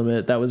time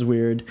limit? That was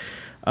weird.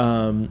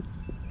 Because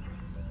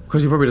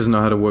he probably doesn't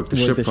know how to work the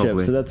ship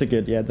properly. So that's a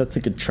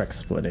good Trek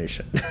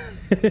explanation.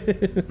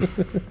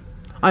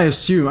 I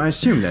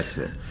assume that's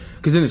it.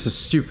 Because then it's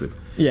just stupid.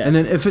 Yeah. And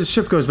then if his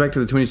ship goes back to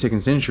the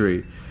 22nd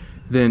century,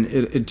 then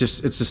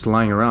it's just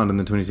lying around in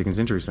the 22nd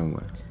century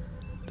somewhere.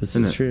 This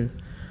is true.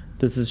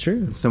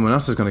 And someone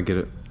else is going to get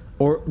it.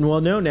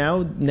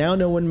 Now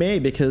no one may,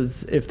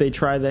 because if they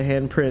try the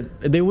handprint,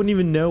 they wouldn't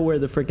even know where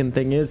the freaking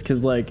thing is,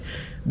 because like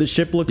the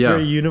ship looks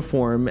very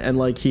uniform, and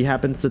like he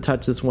happens to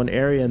touch this one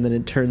area, and then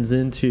it turns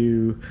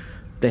into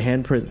the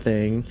handprint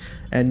thing,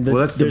 and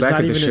that's the back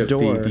not of the even ship, a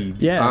door.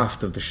 the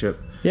aft of the ship.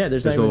 Yeah,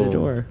 there's not even a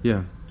door.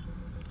 Yeah,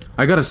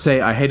 I gotta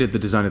say, I hated the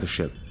design of the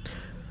ship.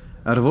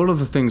 Out of all of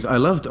the things, I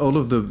loved all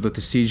of the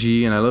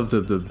CG, and I loved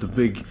the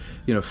big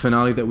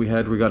finale that we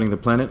had regarding the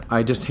planet.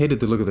 I just hated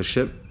the look of the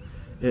ship.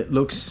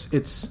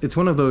 It's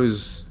one of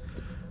those,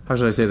 how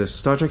should I say this?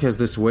 Star Trek has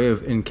this way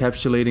of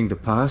encapsulating the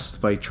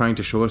past by trying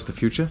to show us the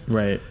future.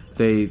 Right.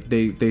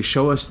 They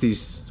show us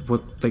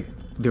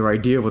their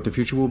idea of what the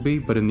future will be,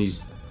 but in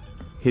these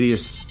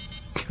hideous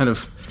kind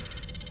of,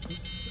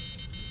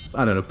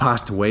 I don't know,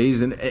 past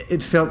ways, and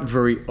it felt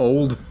very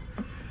old.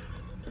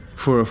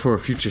 For a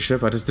future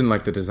ship, I just didn't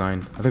like the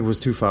design. I think it was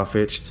too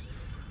far-fetched.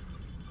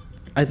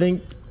 I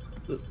think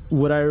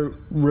what I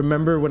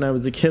remember when I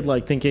was a kid,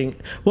 like thinking,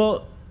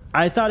 well,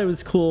 I thought it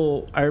was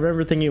cool. I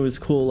remember thinking it was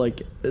cool,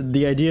 like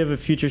the idea of a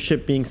future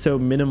ship being so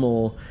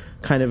minimal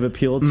kind of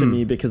appealed to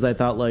me, because I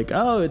thought like,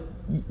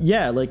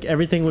 like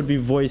everything would be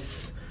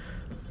voice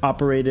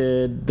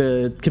operated.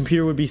 The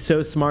computer would be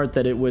so smart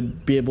that it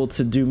would be able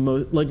to do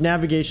like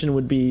navigation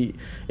would be.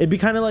 It'd be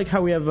kind of like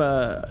how we have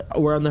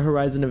we're on the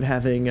horizon of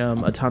having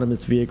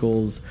autonomous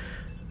vehicles.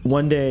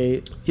 One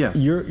day,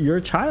 your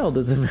child,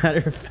 as a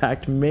matter of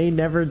fact, may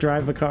never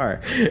drive a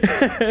car.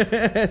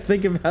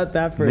 Think about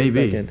that for a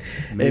second.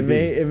 Maybe.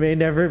 It may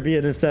never be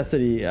a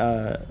necessity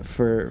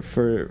for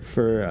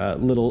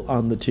little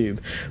on the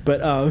tube, but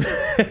oh,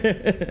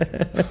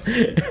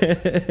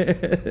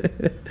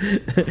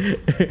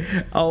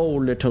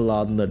 little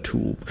on the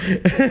tube.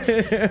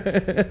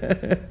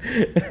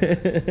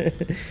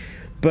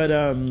 But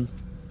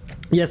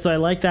so I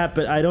like that,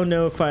 but I don't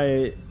know if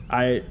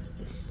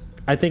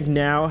I think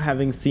now,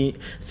 having seen...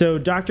 So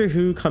Doctor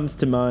Who comes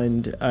to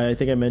mind. I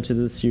think I mentioned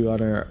this to you on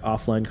our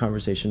offline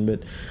conversation, but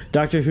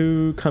Doctor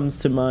Who comes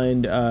to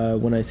mind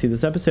when I see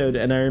this episode,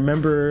 and I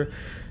remember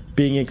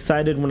being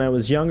excited when I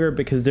was younger,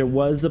 because there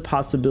was a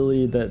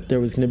possibility that there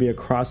was going to be a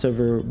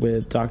crossover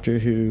with Doctor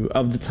Who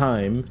of the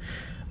time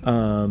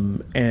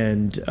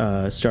and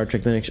Star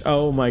Trek The Next...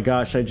 Oh my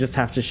gosh, I just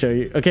have to show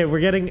you. Okay,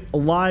 we're getting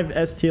live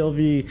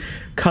STLV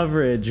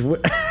coverage.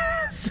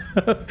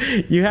 So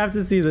you have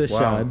to see this,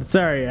 Sean.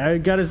 Sorry, I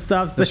gotta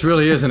stop. This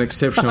really is an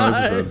exceptional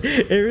episode.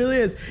 It really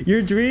is.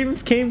 Your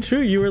dreams came true.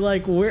 You were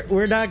like,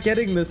 we're not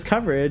getting this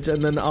coverage,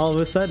 and then all of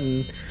a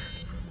sudden,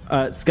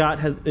 Scott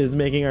is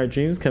making our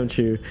dreams come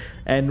true,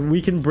 and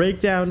we can break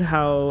down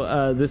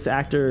how this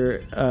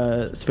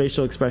actor's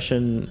facial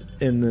expression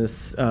in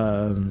this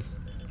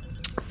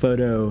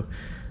photo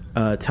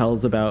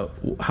tells about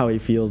how he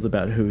feels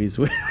about who he's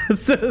with.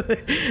 So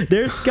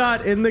there's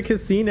Scott in the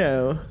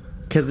casino,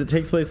 because it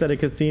takes place at a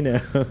casino,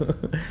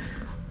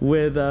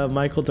 with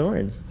Michael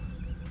Dorn.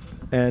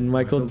 And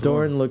Michael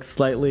Dorn looks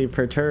slightly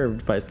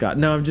perturbed by Scott.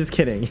 No, I'm just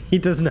kidding. He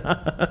does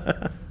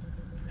not.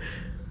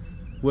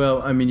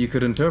 Well, I mean, you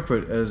could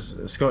interpret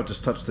as Scott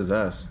just touched his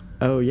ass.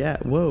 Oh, yeah.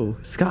 Whoa.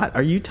 Scott,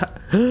 are you...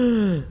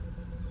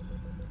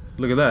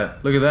 Look at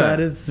that. Look at that.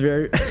 That is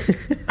very...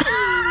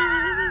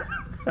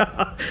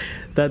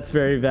 That's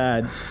very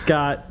bad.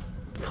 Scott,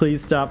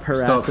 please stop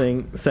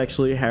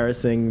sexually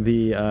harassing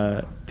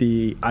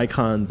the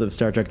icons of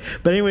Star Trek.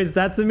 But anyways,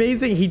 that's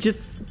amazing. He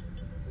just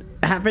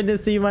happened to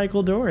see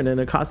Michael Dorn and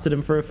accosted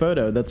him for a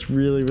photo. That's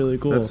really, really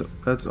cool.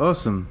 That's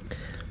awesome.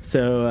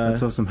 So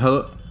that's awesome.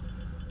 Hello,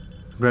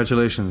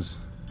 congratulations.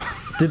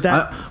 Did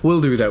that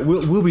We'll do that.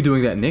 We'll be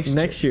doing that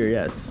next year?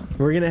 Yes,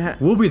 we're gonna have.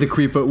 We'll be the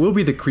creepo. We'll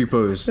be the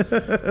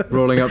creepos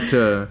rolling up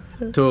to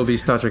all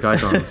these Star Trek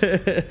icons.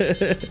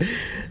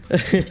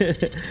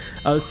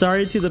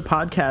 Sorry to the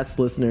podcast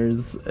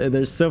listeners.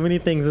 There's so many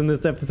things in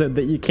this episode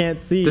that you can't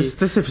see.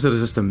 This episode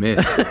is just a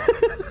mess.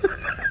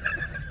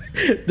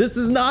 This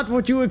is not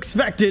what you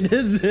expected,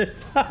 is it?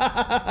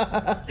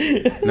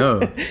 No.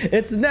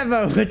 It's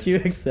never what you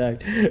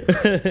expect.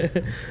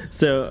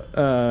 So,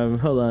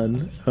 hold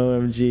on.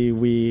 OMG,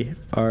 we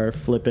are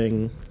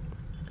flipping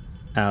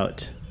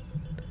out.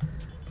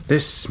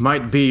 This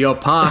might be your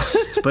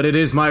past, but it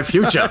is my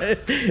future.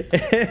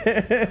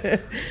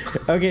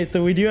 Okay,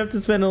 so we do have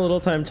to spend a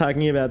little time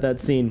talking about that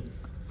scene.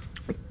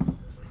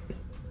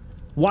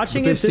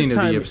 Watching The it best this scene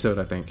time. of the episode,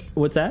 I think.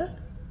 What's that?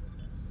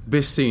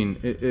 Best scene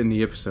in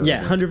the episode.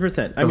 Yeah,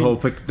 100%.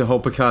 The whole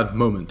Picard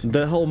moment.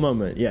 The whole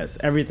moment, yes,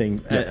 everything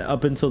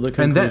up until the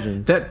And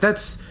conclusion.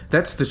 that's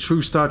the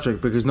true Star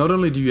Trek, because not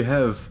only do you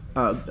have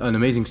an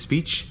amazing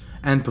speech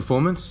and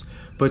performance,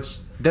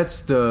 but that's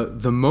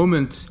the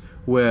moment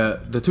where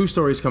the two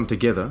stories come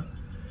together,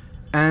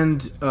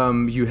 and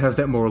you have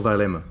that moral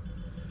dilemma.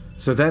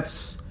 So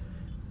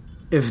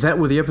if that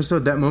were the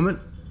episode, that moment,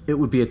 it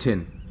would be a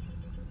 10.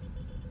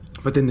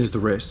 But then there's the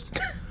rest.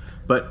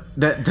 But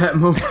that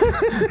moment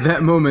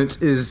that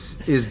moment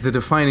is the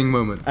defining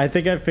moment. I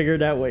think I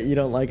figured out what you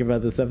don't like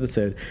about this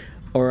episode.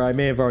 Or I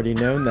may have already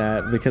known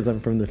that because I'm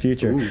from the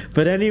future. Ooh.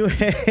 But anyways,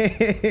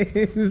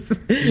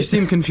 You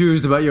seem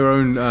confused about your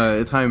own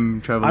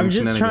time traveling I'm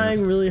just shenanigans.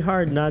 trying really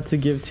hard not to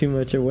give too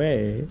much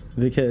away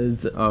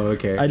because Oh,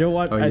 okay. I don't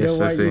want Oh, I yes,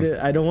 don't I want see. you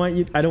to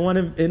I don't want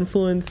to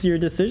influence your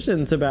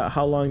decisions about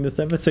how long this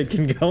episode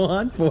can go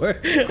on for.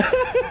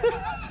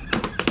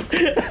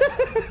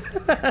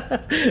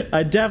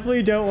 I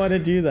definitely don't want to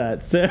do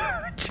that. So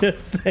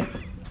just say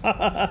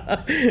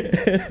At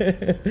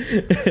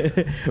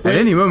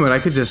any moment, I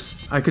could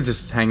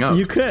just hang up.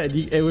 you could.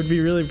 It would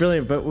be really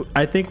brilliant. But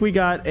I think we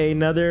got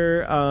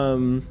another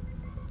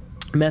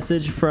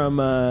message from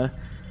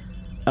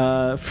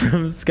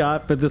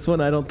Scott, but this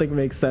one I don't think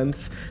makes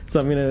sense. So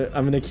I'm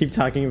gonna keep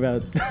talking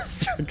about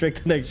Star Trek: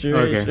 The Next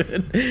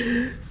Generation.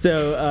 Okay.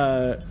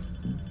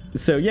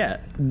 So yeah,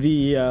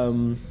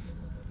 the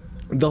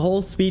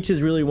whole speech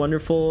is really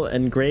wonderful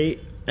and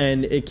great,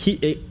 and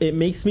it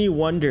makes me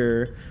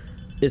wonder,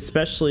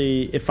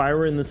 especially if I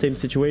were in the same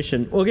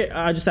situation. Okay,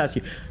 I'll just ask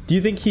you: do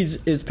you think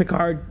is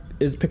Picard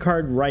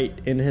right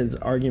in his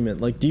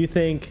argument? Like, do you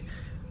think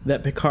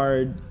that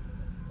Picard's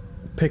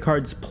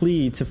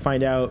plea to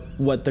find out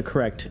what the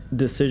correct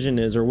decision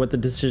is, or what the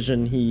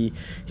decision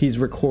he's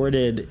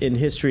recorded in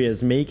history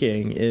as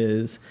making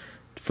is,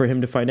 for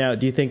him to find out?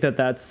 Do you think that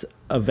that's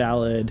a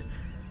valid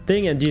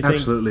thing? And do you think,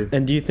 Absolutely.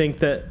 And do you think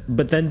that?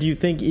 But then, do you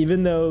think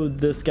even though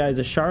this guy's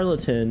a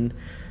charlatan,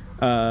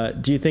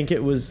 do you think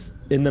it was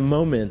in the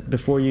moment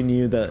before you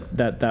knew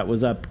that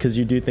was up? Because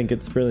you do think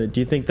it's brilliant. Do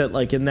you think that,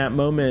 like, in that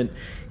moment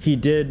he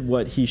did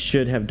what he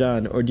should have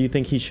done, or do you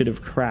think he should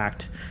have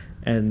cracked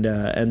and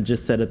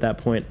just said at that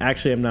point,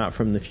 actually, I'm not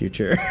from the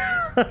future.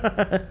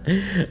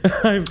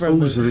 I'm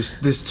from So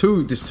there's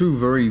two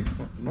very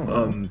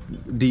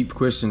deep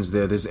questions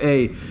there. There's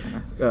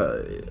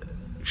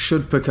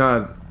should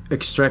Picard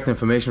extract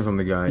information from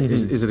the guy? Mm-hmm.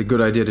 Is it a good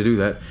idea to do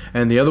that?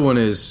 And the other one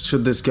is,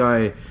 should this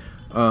guy,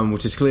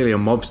 which is clearly a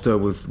mobster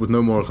with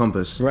no moral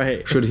compass,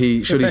 Right. should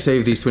he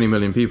save these 20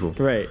 million people?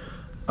 Right.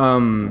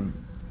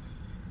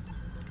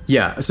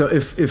 Yeah. So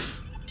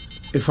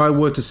if I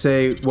were to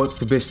say what's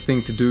the best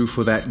thing to do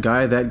for that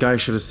guy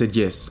should have said,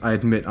 yes, I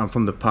admit I'm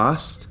from the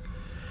past,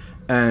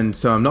 and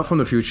so I'm not from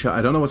the future.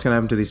 I don't know what's going to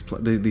happen to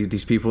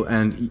these people,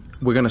 and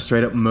we're going to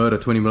straight up murder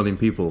 20 million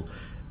people.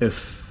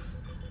 If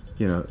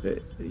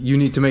you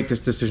need to make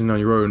this decision on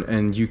your own,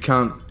 and you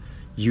can't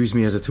use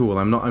me as a tool.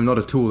 I'm not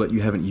a tool that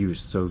you haven't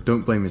used. So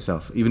don't blame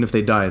yourself. Even if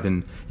they die,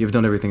 then you've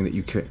done everything that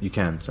you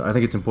can. So I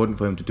think it's important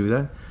for him to do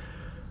that.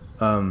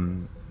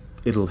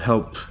 It'll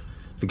help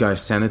the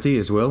guy's sanity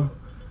as well.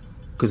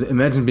 Because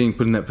imagine being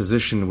put in that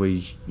position where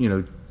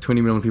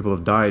 20 million people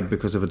have died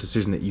because of a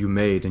decision that you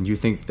made, and you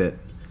think that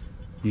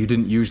you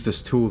didn't use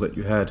this tool that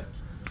you had.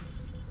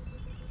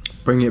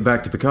 Bringing it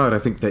back to Picard, I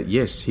think that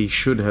yes, he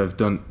should have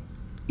done.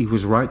 He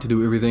was right to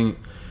do everything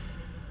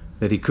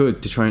that he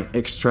could to try and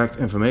extract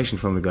information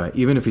from the guy,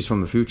 even if he's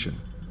from the future.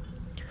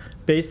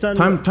 Based on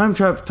time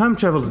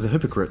travelers are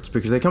hypocrites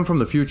because they come from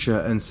the future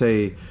and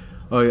say,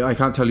 "Oh, I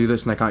can't tell you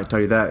this and I can't tell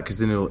you that because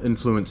then it'll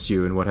influence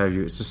you and what have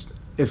you." It's just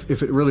if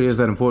it really is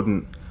that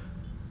important,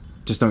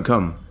 just don't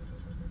come.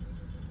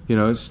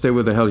 Stay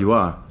where the hell you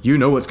are. You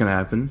know what's going to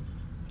happen.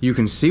 You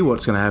can see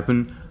what's going to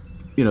happen,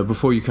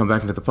 before you come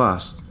back into the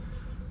past.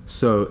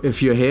 So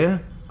if you're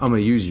here, I'm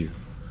going to use you.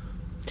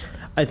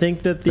 I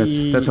think that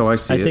that's how I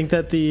see it. I think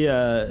that the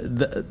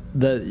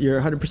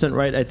you're 100%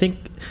 right. I think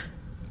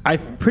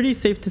I'm pretty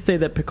safe to say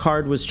that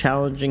Picard was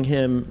challenging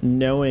him,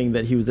 knowing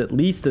that he was at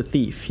least a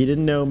thief. He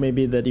didn't know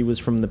maybe that he was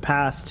from the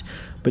past,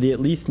 but he at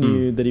least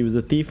knew that he was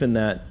a thief in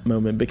that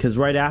moment. Because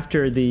right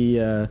after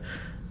the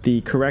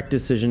the correct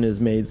decision is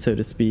made, so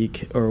to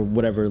speak, or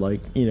whatever.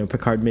 Like, you know,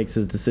 Picard makes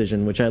his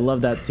decision, which I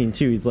love that scene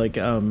too. He's like,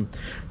 you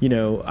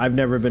know, I've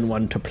never been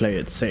one to play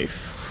it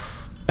safe.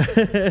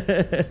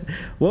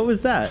 What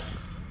was that?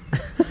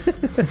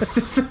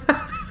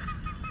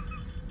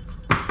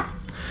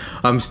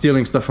 I'm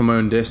stealing stuff from my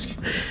own desk.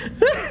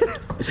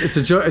 It's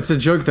a joke. It's a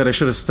joke that I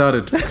should have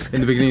started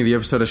in the beginning of the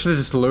episode. I should have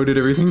just loaded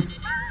everything.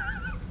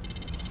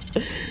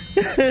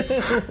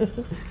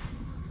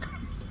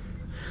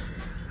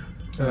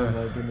 Oh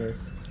my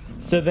goodness.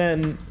 So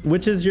then,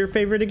 which is your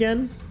favorite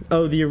again?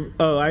 Oh,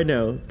 I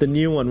know, the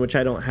new one, which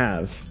I don't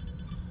have.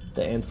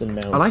 The Anson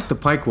Mount. I like the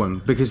Pike one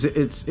because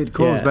it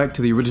calls back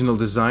to the original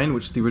design,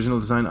 which the original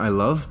design I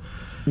love.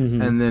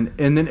 Mm-hmm.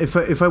 And then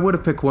if I were to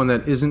pick one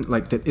that isn't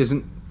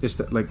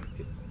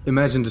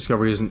Imagine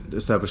Discovery isn't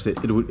established,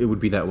 it would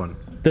be that one.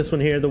 This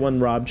one here, the one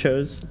Rob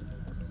chose.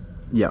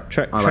 Yeah,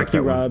 I like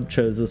that Rob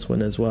chose this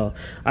one as well.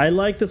 I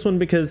like this one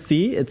because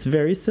it's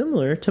very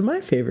similar to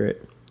my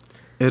favorite.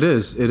 It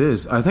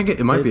is. I think it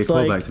might be a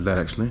callback to that,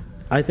 actually.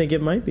 I think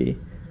it might be.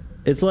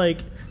 It's like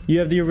you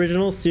have the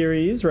original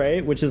series,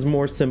 right, which is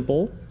more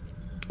simple,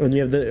 and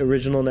you have the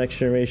original Next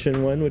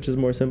Generation one, which is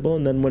more simple,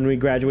 and then when we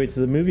graduate to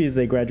the movies,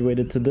 they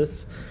graduated to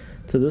this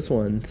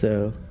one,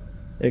 so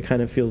it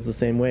kind of feels the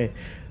same way.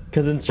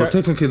 Because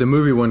technically, the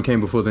movie one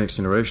came before the Next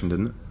Generation,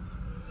 didn't it?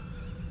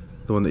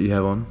 The one that you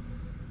have on.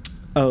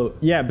 Oh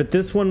yeah, but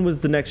this one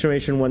was the Next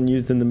Generation one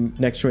used in the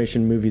Next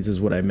Generation movies,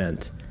 is what I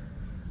meant.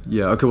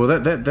 Yeah. Okay. Well,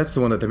 that's the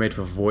one that they made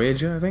for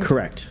Voyager, I think.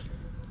 Correct.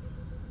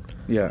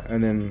 Yeah,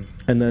 and then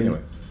anyway,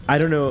 I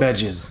don't know.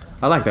 Badges.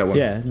 I like that one.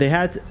 Yeah, they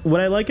had.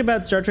 What I like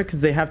about Star Trek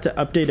is they have to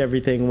update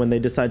everything when they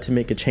decide to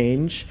make a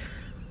change.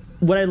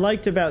 What I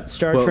liked about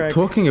Star Trek.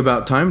 Talking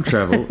about time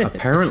travel,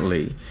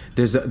 apparently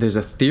there's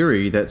a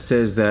theory that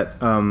says that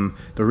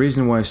the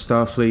reason why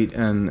Starfleet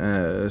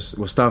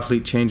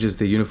Starfleet changes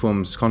their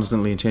uniforms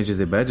constantly and changes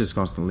their badges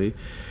constantly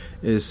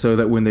is so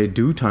that when they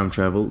do time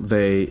travel,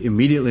 they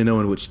immediately know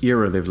in which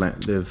era they've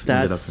ended up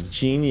in. That's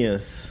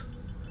genius.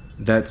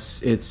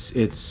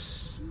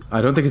 It's.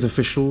 I don't think it's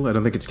official. I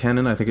don't think it's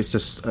canon. I think it's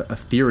just a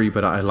theory,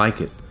 but I like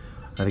it.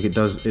 I think it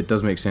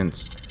does make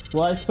sense.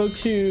 Well, I spoke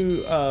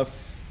to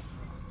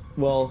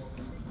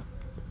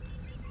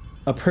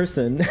a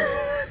person.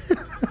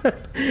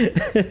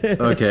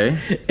 Okay.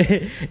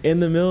 In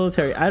the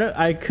military.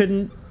 I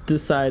couldn't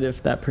decide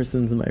if that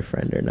person's my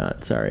friend or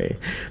not. Sorry.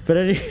 But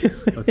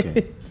anyways.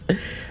 Okay.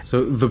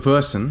 So the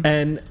person.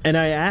 And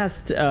I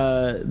asked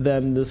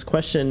them this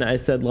question. I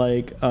said,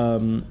 like,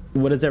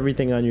 what does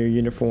everything on your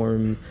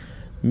uniform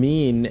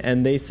mean?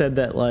 And they said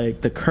that,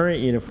 like, the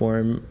current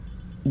uniform,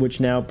 which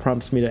now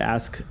prompts me to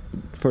ask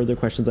further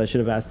questions I should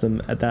have asked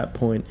them at that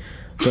point.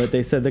 But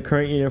they said the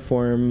current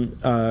uniform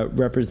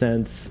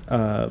represents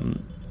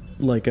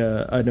like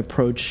an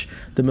approach.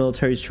 The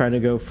military's trying to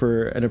go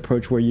for an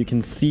approach where you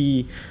can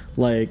see,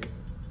 like,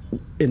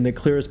 in the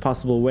clearest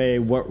possible way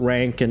what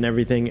rank and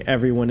everything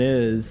everyone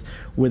is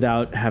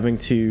without having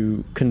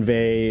to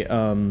convey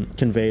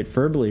it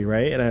verbally,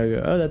 right? And I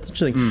go, oh, that's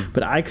interesting.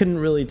 But I couldn't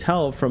really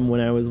tell from when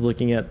I was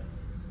looking at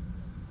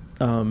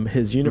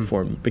his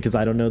uniform because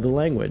I don't know the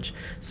language.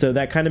 So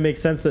that kind of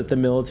makes sense that the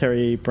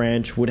military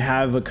branch would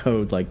have a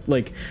code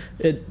like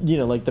it, you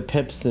know, like the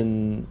pips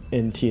in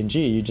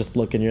TNG. You just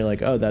look and you're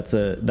like, oh, that's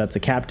a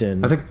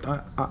captain. I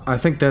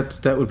think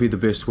that would be the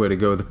best way to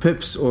go. The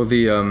pips or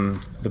the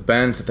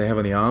bands that they have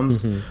on the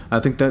arms. I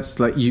think that's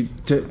like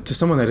to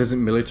someone that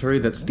isn't military.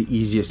 That's the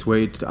easiest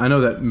way. I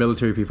know that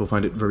military people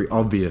find it very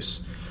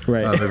obvious.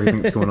 Right.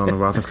 Everything that's going on in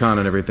Wrath of Khan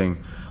and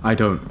everything. I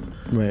don't.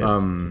 Right.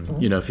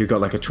 You know, if you've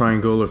got like a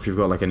triangle or if you've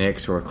got like an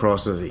X or a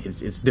cross,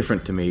 it's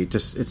different to me.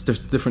 It's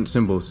just different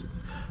symbols.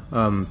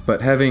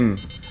 But having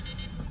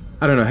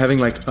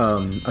like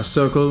a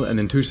circle and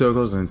then two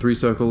circles and then three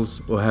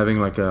circles, or having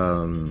like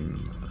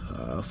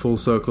a full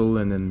circle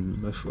and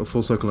then a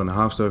full circle and a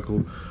half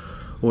circle,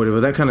 or whatever,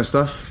 that kind of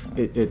stuff,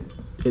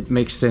 it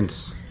makes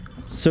sense.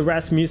 So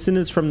Rasmussen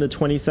is from the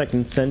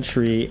 22nd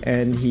century,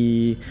 and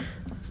he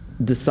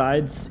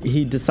decides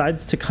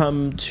to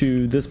come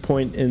to this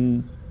point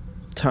in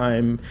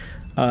time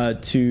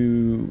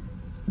to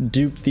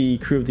dupe the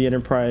crew of the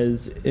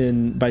Enterprise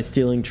by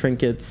stealing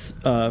trinkets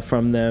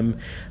from them.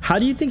 How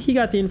do you think he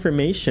got the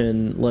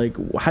information? Like,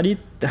 how do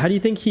you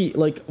think he,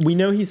 like, we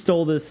know he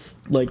stole this,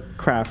 like,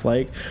 craft,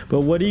 like, but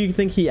what do you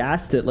think he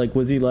asked it? Like,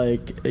 was he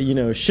like, you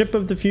know, ship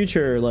of the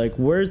future, like,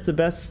 where's the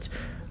best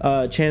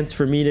chance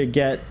for me to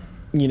get,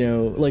 you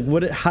know, like,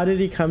 how did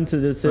he come to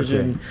the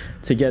decision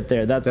to get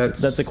there?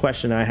 That's a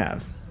question I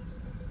have.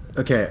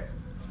 Okay,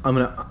 I'm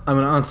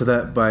gonna answer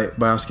that by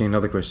asking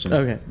another question.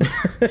 Okay.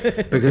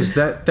 Because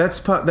that's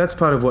part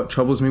of what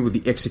troubles me with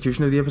the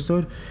execution of the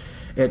episode.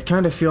 It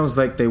kind of feels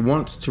like they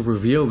want to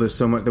reveal this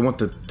so much. They want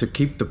to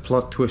keep the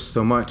plot twist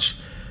so much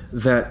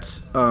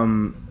that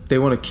they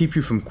want to keep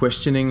you from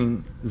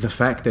questioning the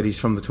fact that he's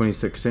from the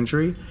 26th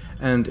century.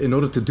 And in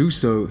order to do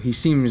so, he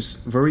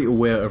seems very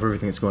aware of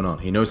everything that's going on.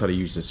 He knows how to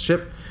use his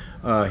ship.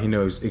 He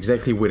knows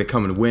exactly where to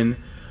come and when.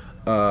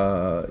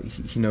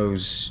 he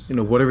knows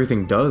what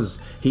everything does.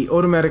 He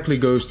automatically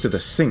goes to the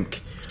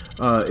sink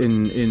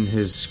in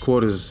his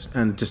quarters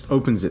and just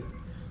opens it.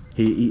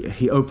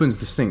 He opens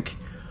the sink.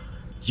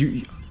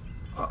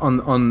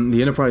 On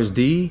the Enterprise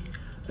D,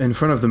 in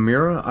front of the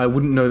mirror, I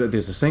wouldn't know that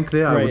there's a sink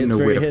there. I wouldn't know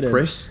where to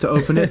press to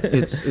open it.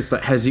 It's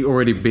like, has he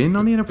already been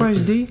on the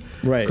Enterprise D?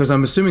 Right. Because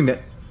I'm assuming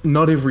that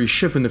not every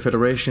ship in the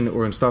Federation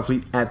or in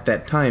Starfleet at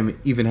that time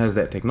even has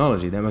that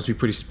technology. That must be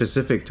pretty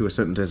specific to a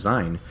certain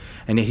design,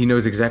 and yet he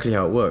knows exactly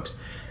how it works.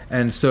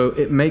 And so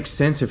it makes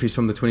sense if he's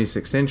from the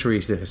 26th century.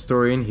 He's a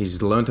historian.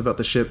 He's learned about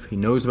the ship. He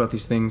knows about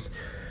these things.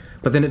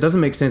 But then it doesn't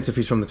make sense if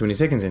he's from the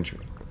 22nd century.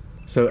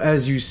 So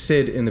as you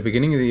said in the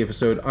beginning of the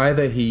episode,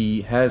 either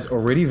he has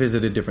already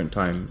visited different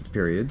time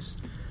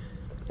periods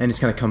and he's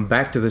going to come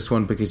back to this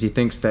one because he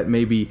thinks that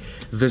maybe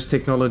this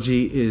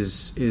technology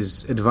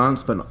is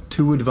advanced but not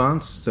too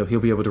advanced, so he'll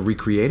be able to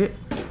recreate it.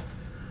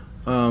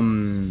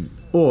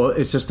 Or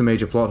it's just a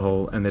major plot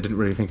hole and they didn't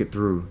really think it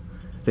through.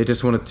 They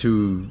just wanted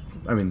to...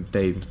 I mean,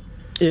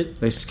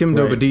 they skimmed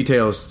over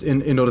details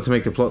in order to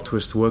make the plot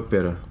twist work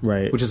better.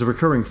 Right. Which is a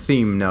recurring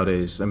theme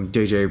nowadays. I mean,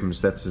 J.J.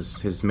 Abrams,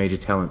 that's his major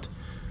talent.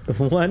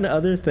 One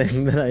other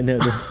thing that I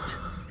noticed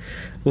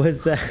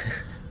was that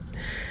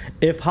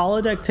if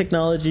holodeck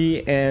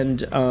technology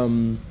and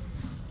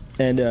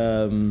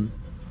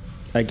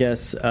I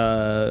guess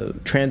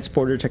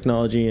transporter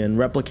technology and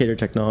replicator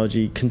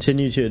technology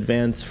continue to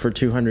advance for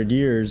 200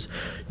 years,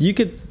 you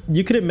could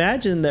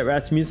imagine that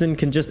Rasmussen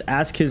can just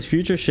ask his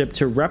future ship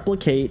to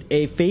replicate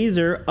a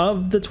phaser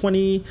of the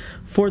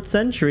 24th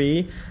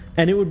century,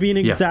 and it would be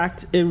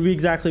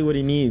exactly what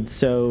he needs.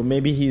 So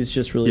maybe he's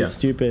just really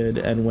stupid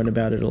and went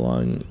about it a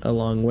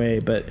long way.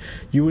 But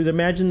you would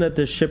imagine that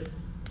the ship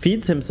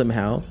feeds him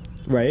somehow,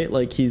 right?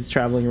 Like he's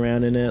traveling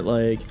around in it.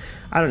 Like,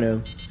 I don't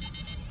know.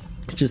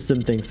 Just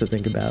some things to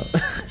think about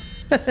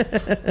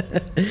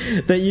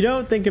that you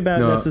don't think about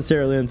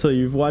necessarily until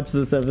you've watched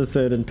this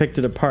episode and picked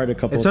it apart a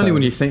couple times. It's only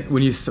when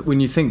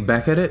you think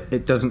back at it,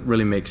 it doesn't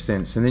really make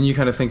sense, and then you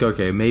kind of think,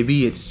 okay,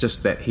 maybe it's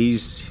just that he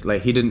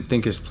didn't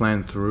think his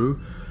plan through.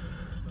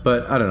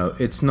 But I don't know.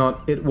 It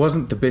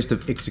wasn't the best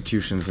of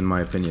executions in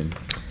my opinion.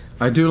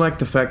 I do like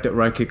the fact that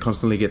Riker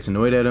constantly gets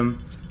annoyed at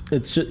him.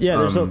 It's just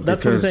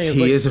that's what I'm saying.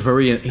 He's a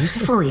very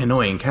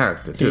annoying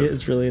character too. He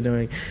is really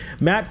annoying.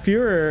 Matt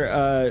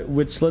Fuhrer,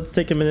 which let's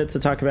take a minute to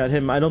talk about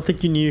him. I don't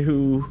think you knew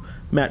who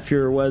Matt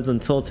Fuhrer was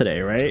until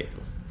today, right?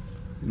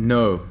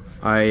 No,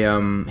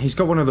 he's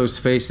got one of those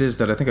faces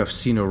that I think I've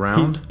seen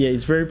around.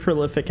 He's a very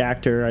prolific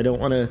actor. I don't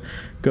want to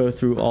go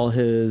through all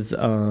his.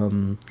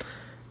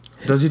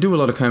 Does he do a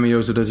lot of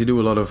cameos, or does he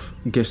do a lot of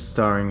guest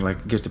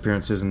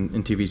appearances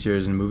in TV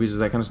series and movies,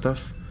 that kind of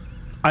stuff?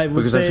 I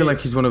feel like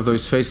he's one of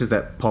those faces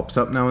that pops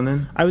up now and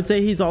then. I would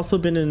say he's also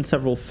been in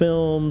several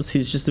films.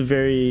 He's just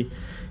the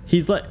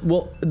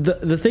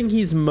thing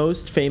he's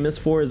most famous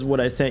for is what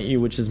I sent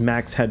you, which is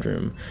Max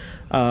Headroom.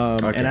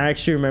 And I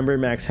actually remember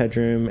Max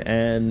Headroom,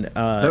 and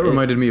that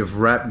reminded me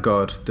of Rap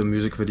God, the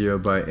music video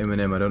by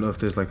Eminem. I don't know if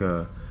there's like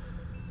a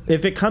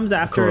if it comes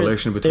after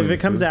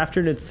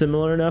and it's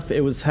similar enough.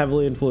 It was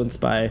heavily influenced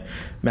by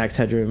Max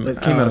Headroom.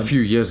 It came out a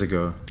few years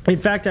ago. In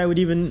fact, I would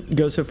even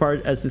go so far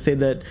as to say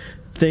that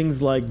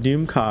things like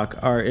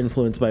Doomcock are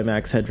influenced by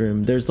Max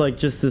Headroom. There's like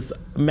just this...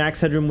 Max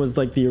Headroom was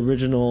like the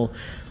original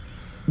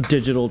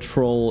digital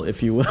troll,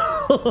 if you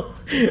will.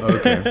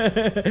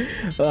 Okay.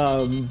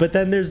 But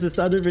then there's this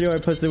other video I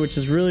posted, which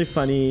is really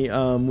funny,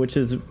 which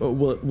is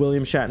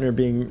William Shatner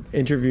being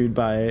interviewed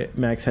by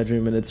Max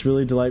Headroom, and it's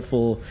really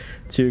delightful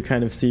to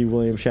kind of see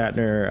William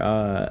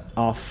Shatner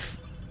off,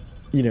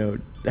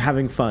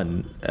 having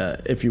fun,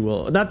 if you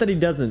will. Not that he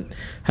doesn't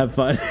have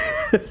fun.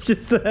 It's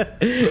just that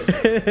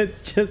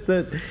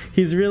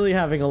he's really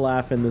having a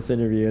laugh in this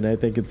interview, and I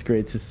think it's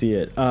great to see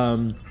it.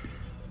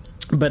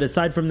 But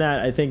aside from that,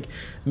 I think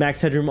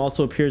Max Headroom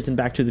also appears in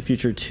Back to the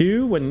Future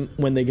 2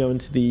 when they go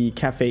into the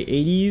Cafe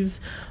 80s.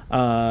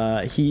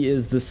 He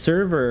is the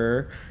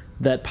server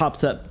that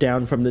pops up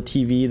down from the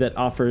TV that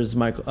offers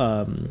Marty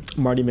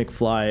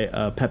McFly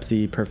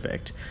Pepsi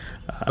Perfect.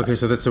 Okay,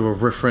 so that's a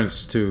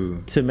reference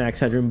to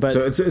Max Headroom, but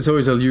so it's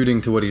always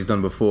alluding to what he's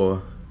done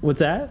before. What's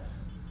that?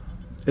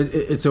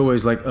 It's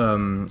always like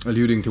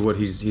alluding to what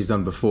he's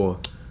done before.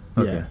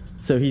 Okay. Yeah.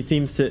 So he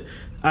seems to.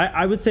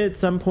 I would say at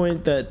some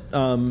point that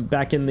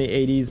back in the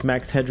 80s,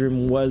 Max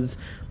Headroom was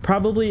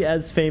probably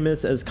as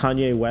famous as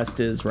Kanye West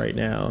is right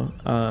now.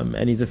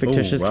 And he's a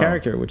fictitious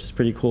character, which is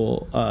pretty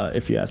cool,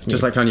 if you ask me.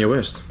 Just like Kanye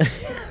West.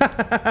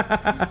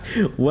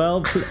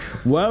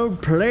 well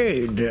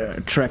played,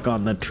 Trek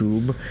on the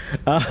Tube.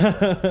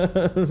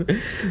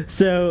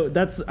 So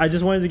I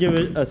just wanted to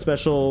give a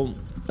special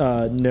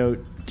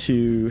note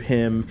to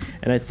him.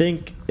 And I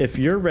think if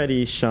you're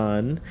ready,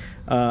 Sean,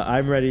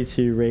 I'm ready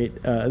to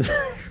rate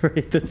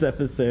this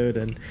episode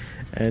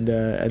and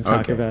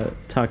talk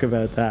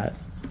about that.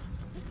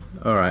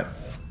 All right.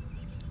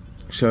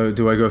 So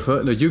do I go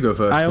first? No, you go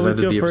first. I always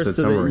did go the first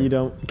so summary. that you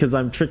don't, because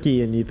I'm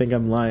tricky and you think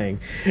I'm lying.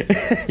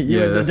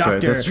 That's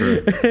right. That's true.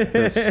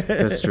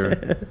 That's true.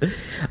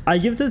 I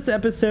give this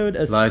episode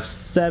a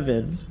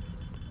 7.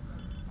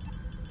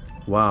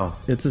 Wow.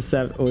 It's a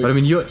 7. But I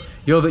mean, you're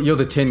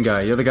the 10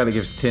 guy. You're the guy that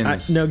gives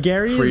 10s. No,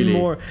 Gary freely. is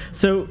more.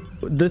 So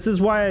this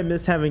is why I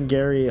miss having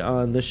Gary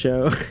on the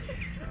show.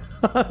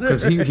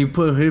 Because he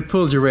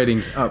pulled your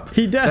ratings up.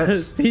 He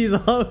does. He's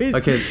always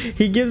Okay.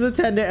 He gives a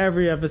 10 to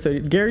every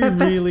episode. Gary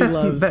really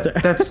loves.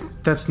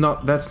 That's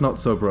not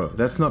so bro.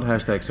 That's not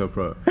hashtag so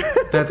pro.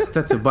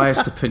 That's a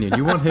biased opinion.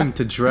 You want him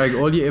to drag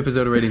all your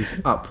episode ratings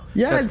up.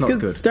 Yeah, that's it's not good.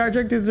 because Star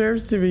Trek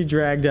deserves to be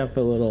dragged up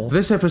a little.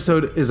 This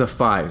episode is a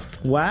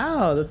 5.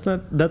 Wow, that's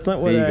not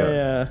what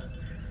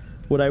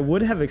what I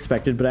would have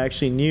expected, but I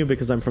actually knew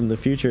because I'm from the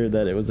future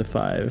that it was a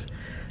 5.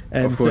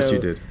 And of course so you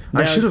did.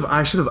 now- I should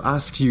have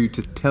asked you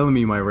to tell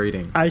me my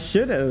rating. I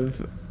should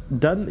have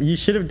done. You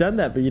should have done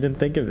that, but you didn't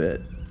think of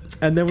it.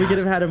 And then we could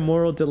have had a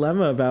moral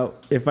dilemma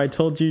about if I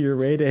told you your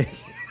rating.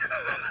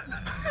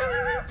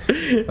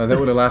 That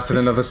would have lasted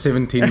another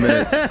 17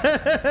 minutes.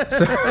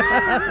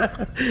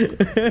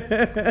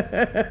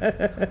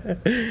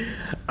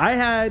 I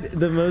had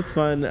the most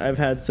fun I've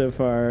had so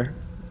far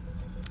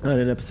on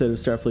an episode of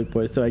Starfleet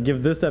Boy. So I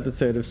give this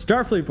episode of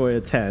Starfleet Boy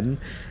a 10.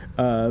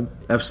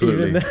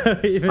 Absolutely.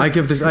 I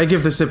give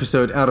this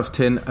episode out of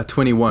 10 a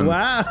 21.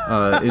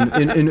 Wow.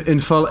 In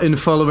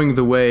following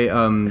the way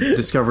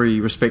Discovery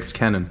respects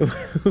canon.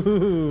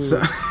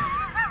 So.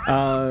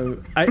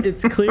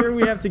 It's clear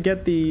we have to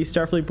get the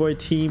Starfleet Boy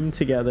team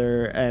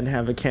together and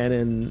have a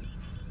canon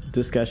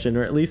discussion,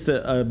 or at least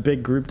a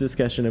big group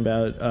discussion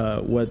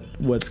about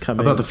what's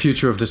coming. About the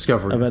future of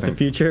Discovery. About the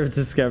future of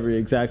Discovery,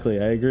 exactly.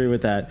 I agree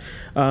with that.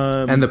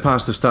 And the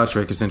past of Star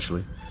Trek,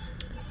 essentially.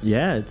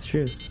 Yeah, it's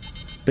true.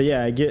 But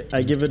yeah, I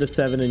give it a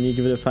 7 and you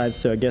give it a 5,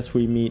 so I guess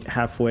we meet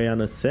halfway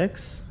on a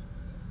 6.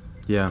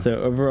 Yeah. So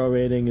overall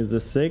rating is a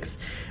 6.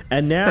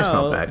 And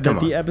now that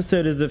the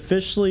episode is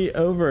officially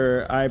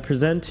over, I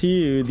present to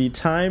you the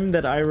time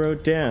that I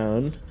wrote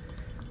down,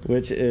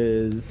 which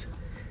is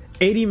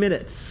 80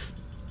 minutes.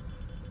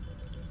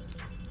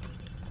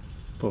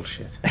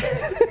 Bullshit.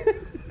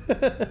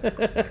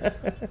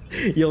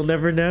 You'll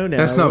never know now.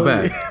 That's not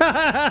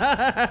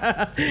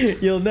bad.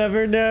 You'll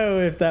never know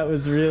if that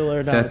was real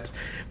or not.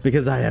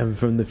 Because I am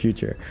from the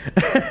future.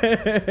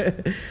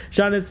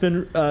 Sean, it's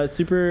been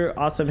super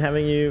awesome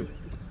having you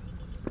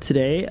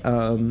today.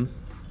 Do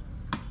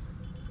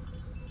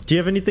you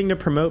have anything to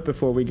promote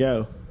before we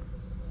go?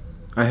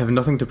 I have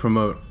nothing to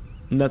promote.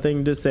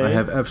 Nothing to say? I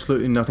have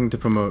absolutely nothing to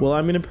promote. Well,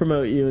 I'm going to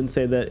promote you and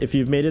say that if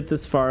you've made it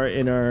this far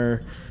in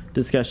our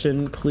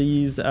discussion,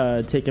 please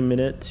take a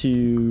minute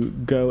to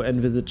go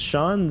and visit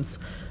Sean's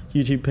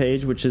YouTube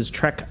page, which is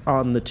Trek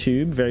on the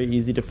Tube. Very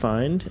easy to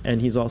find,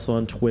 and he's also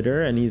on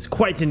Twitter, and he's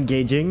quite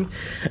engaging.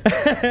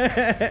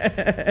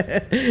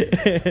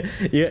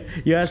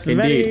 you ask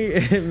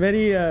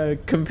many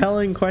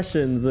compelling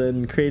questions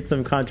and create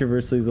some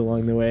controversies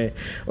along the way,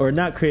 or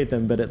not create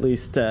them, but at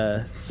least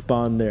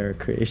spawn their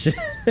creation.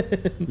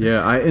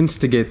 Yeah, I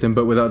instigate them,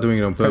 but without doing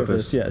it on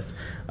purpose. Yes,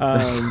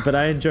 but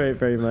I enjoy it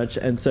very much,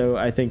 and so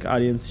I think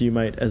audience, you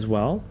might as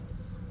well.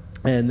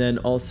 And then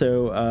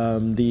also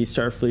the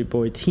Starfleet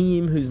Boy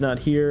team, who's not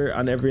here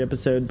on every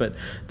episode, but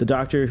the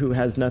Doctor, who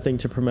has nothing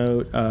to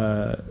promote,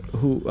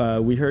 who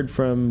we heard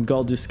from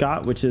Gul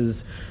Duskat, which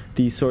is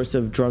the source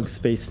of Drunk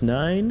Space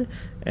Nine.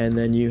 And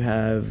then you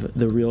have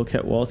the Real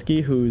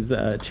Ketwalski, whose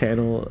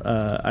channel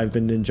I've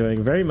been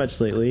enjoying very much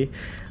lately.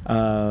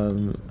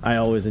 I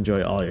always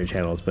enjoy all your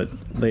channels, but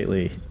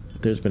lately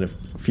there's been a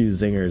few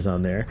zingers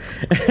on there.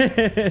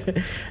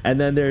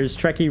 And then there's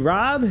Trekkie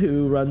Rob,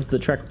 who runs the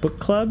Trek Book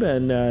Club,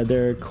 and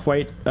they're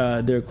quite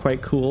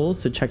cool,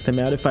 so check them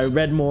out. If I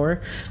had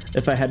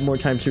more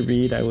time to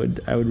read, I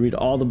would read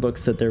all the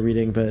books that they're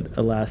reading, but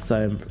alas,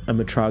 I'm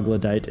a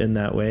troglodyte in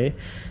that way.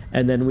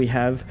 And then we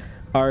have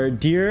our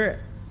dear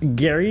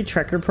Gary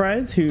Trekker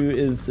Prize, who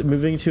is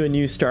moving to a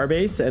new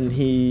starbase, and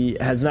he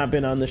has not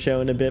been on the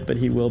show in a bit, but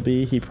he will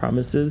be, he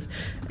promises.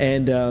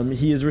 And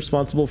he is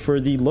responsible for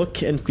the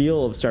look and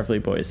feel of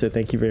Starfleet Boy, so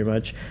thank you very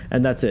much.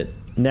 And that's it.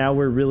 Now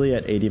we're really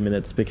at 80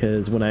 minutes,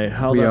 because when I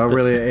held we are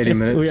really at 80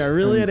 minutes. We are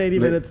really at 80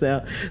 minutes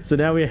now, so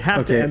now we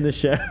have to end the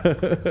show.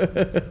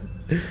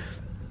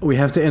 We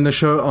have to end the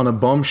show on a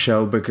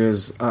bombshell,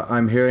 because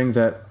I'm hearing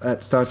that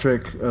at Star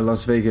Trek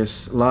Las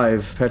Vegas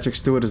Live, Patrick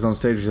Stewart is on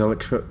stage with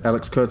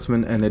Alex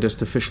Kurtzman, and they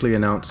just officially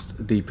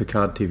announced the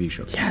Picard TV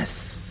show.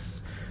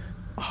 Yes.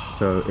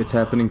 So it's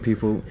happening,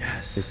 people.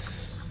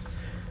 Yes.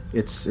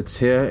 It's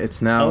here.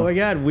 It's now. Oh my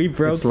God, we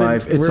broke. It's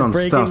live. It's on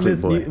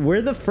Starfleet Boy.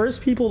 We're the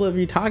first people to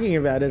be talking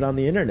about it on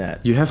the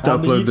internet. You have to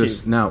upload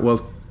this now.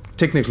 Well,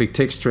 technically,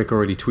 Text Trek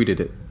already tweeted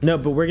it. No,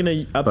 but we're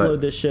gonna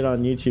upload this shit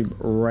on YouTube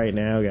right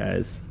now,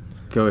 guys.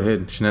 Go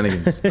ahead,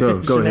 shenanigans.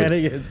 Go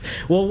shenanigans.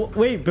 ahead. Well,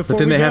 wait. Before but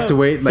then we they go, have to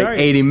wait like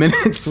 80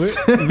 minutes.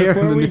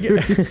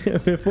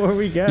 Before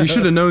we go, you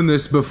should have known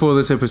this before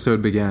this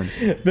episode began.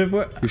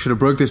 You should have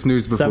broke this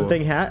news before.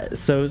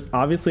 So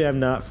obviously, I'm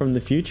not from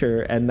the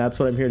future, and that's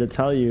what I'm here to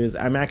tell you. Is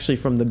I'm actually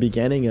from the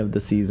beginning of the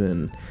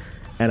season.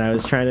 and I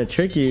was trying to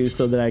trick you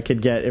so that I could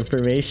get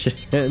information.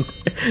 Oh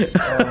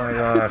my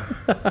god.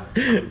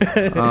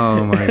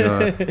 Oh my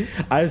god.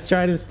 I was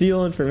trying to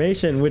steal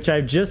information, which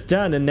I've just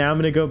done, and now I'm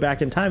going to go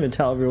back in time and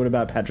tell everyone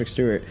about Patrick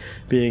Stewart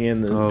being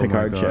in the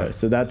Picard show.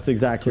 So that's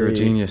exactly... You're a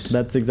genius.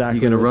 That's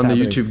exactly You're going to run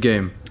happening. the YouTube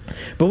game.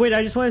 But wait,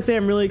 I just want to say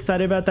I'm really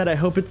excited about that. I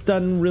hope it's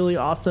done really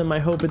awesome. I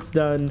hope it's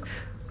done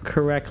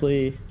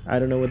correctly. I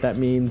don't know what that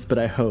means, but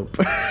I hope.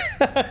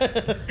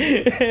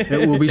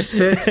 It will be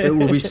set. It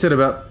will be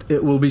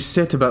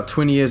set about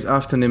 20 years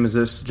after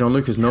Nemesis.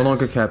 Jean-Luc is no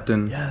longer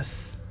captain.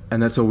 Yes.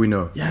 And that's all we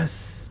know.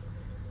 Yes.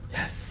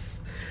 Yes.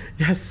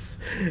 Yes.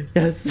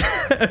 Yes.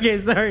 Okay,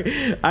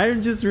 sorry.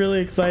 I'm just really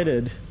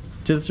excited.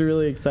 Just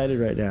really excited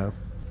right now.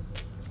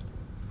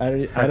 I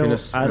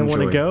don't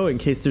want to go in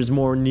case there's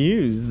more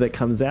news that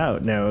comes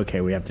out. No, okay,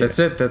 we have to. That's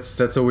it.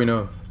 That's all we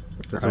know.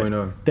 That's all we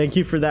know. Thank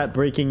you for that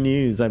breaking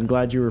news. I'm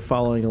glad you were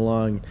following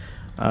along.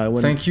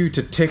 Thank you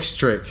to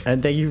TexTrek.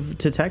 And thank you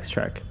to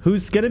TexTrek,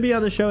 who's going to be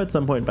on the show at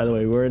some point, by the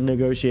way. We're in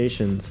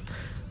negotiations.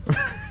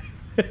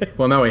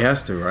 Well, now he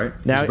has to, right?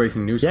 Now, he's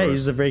breaking news Yeah, for us.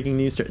 he's the breaking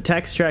news.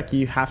 TexTrek,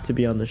 you have to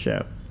be on the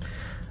show.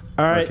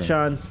 All right, Okay.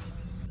 Sean.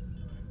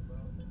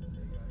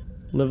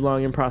 Live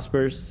long and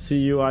prosper. See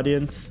you,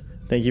 audience.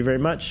 Thank you very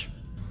much.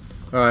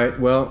 All right,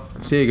 well,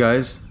 see you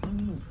guys.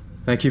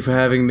 Thank you for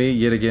having me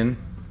yet again.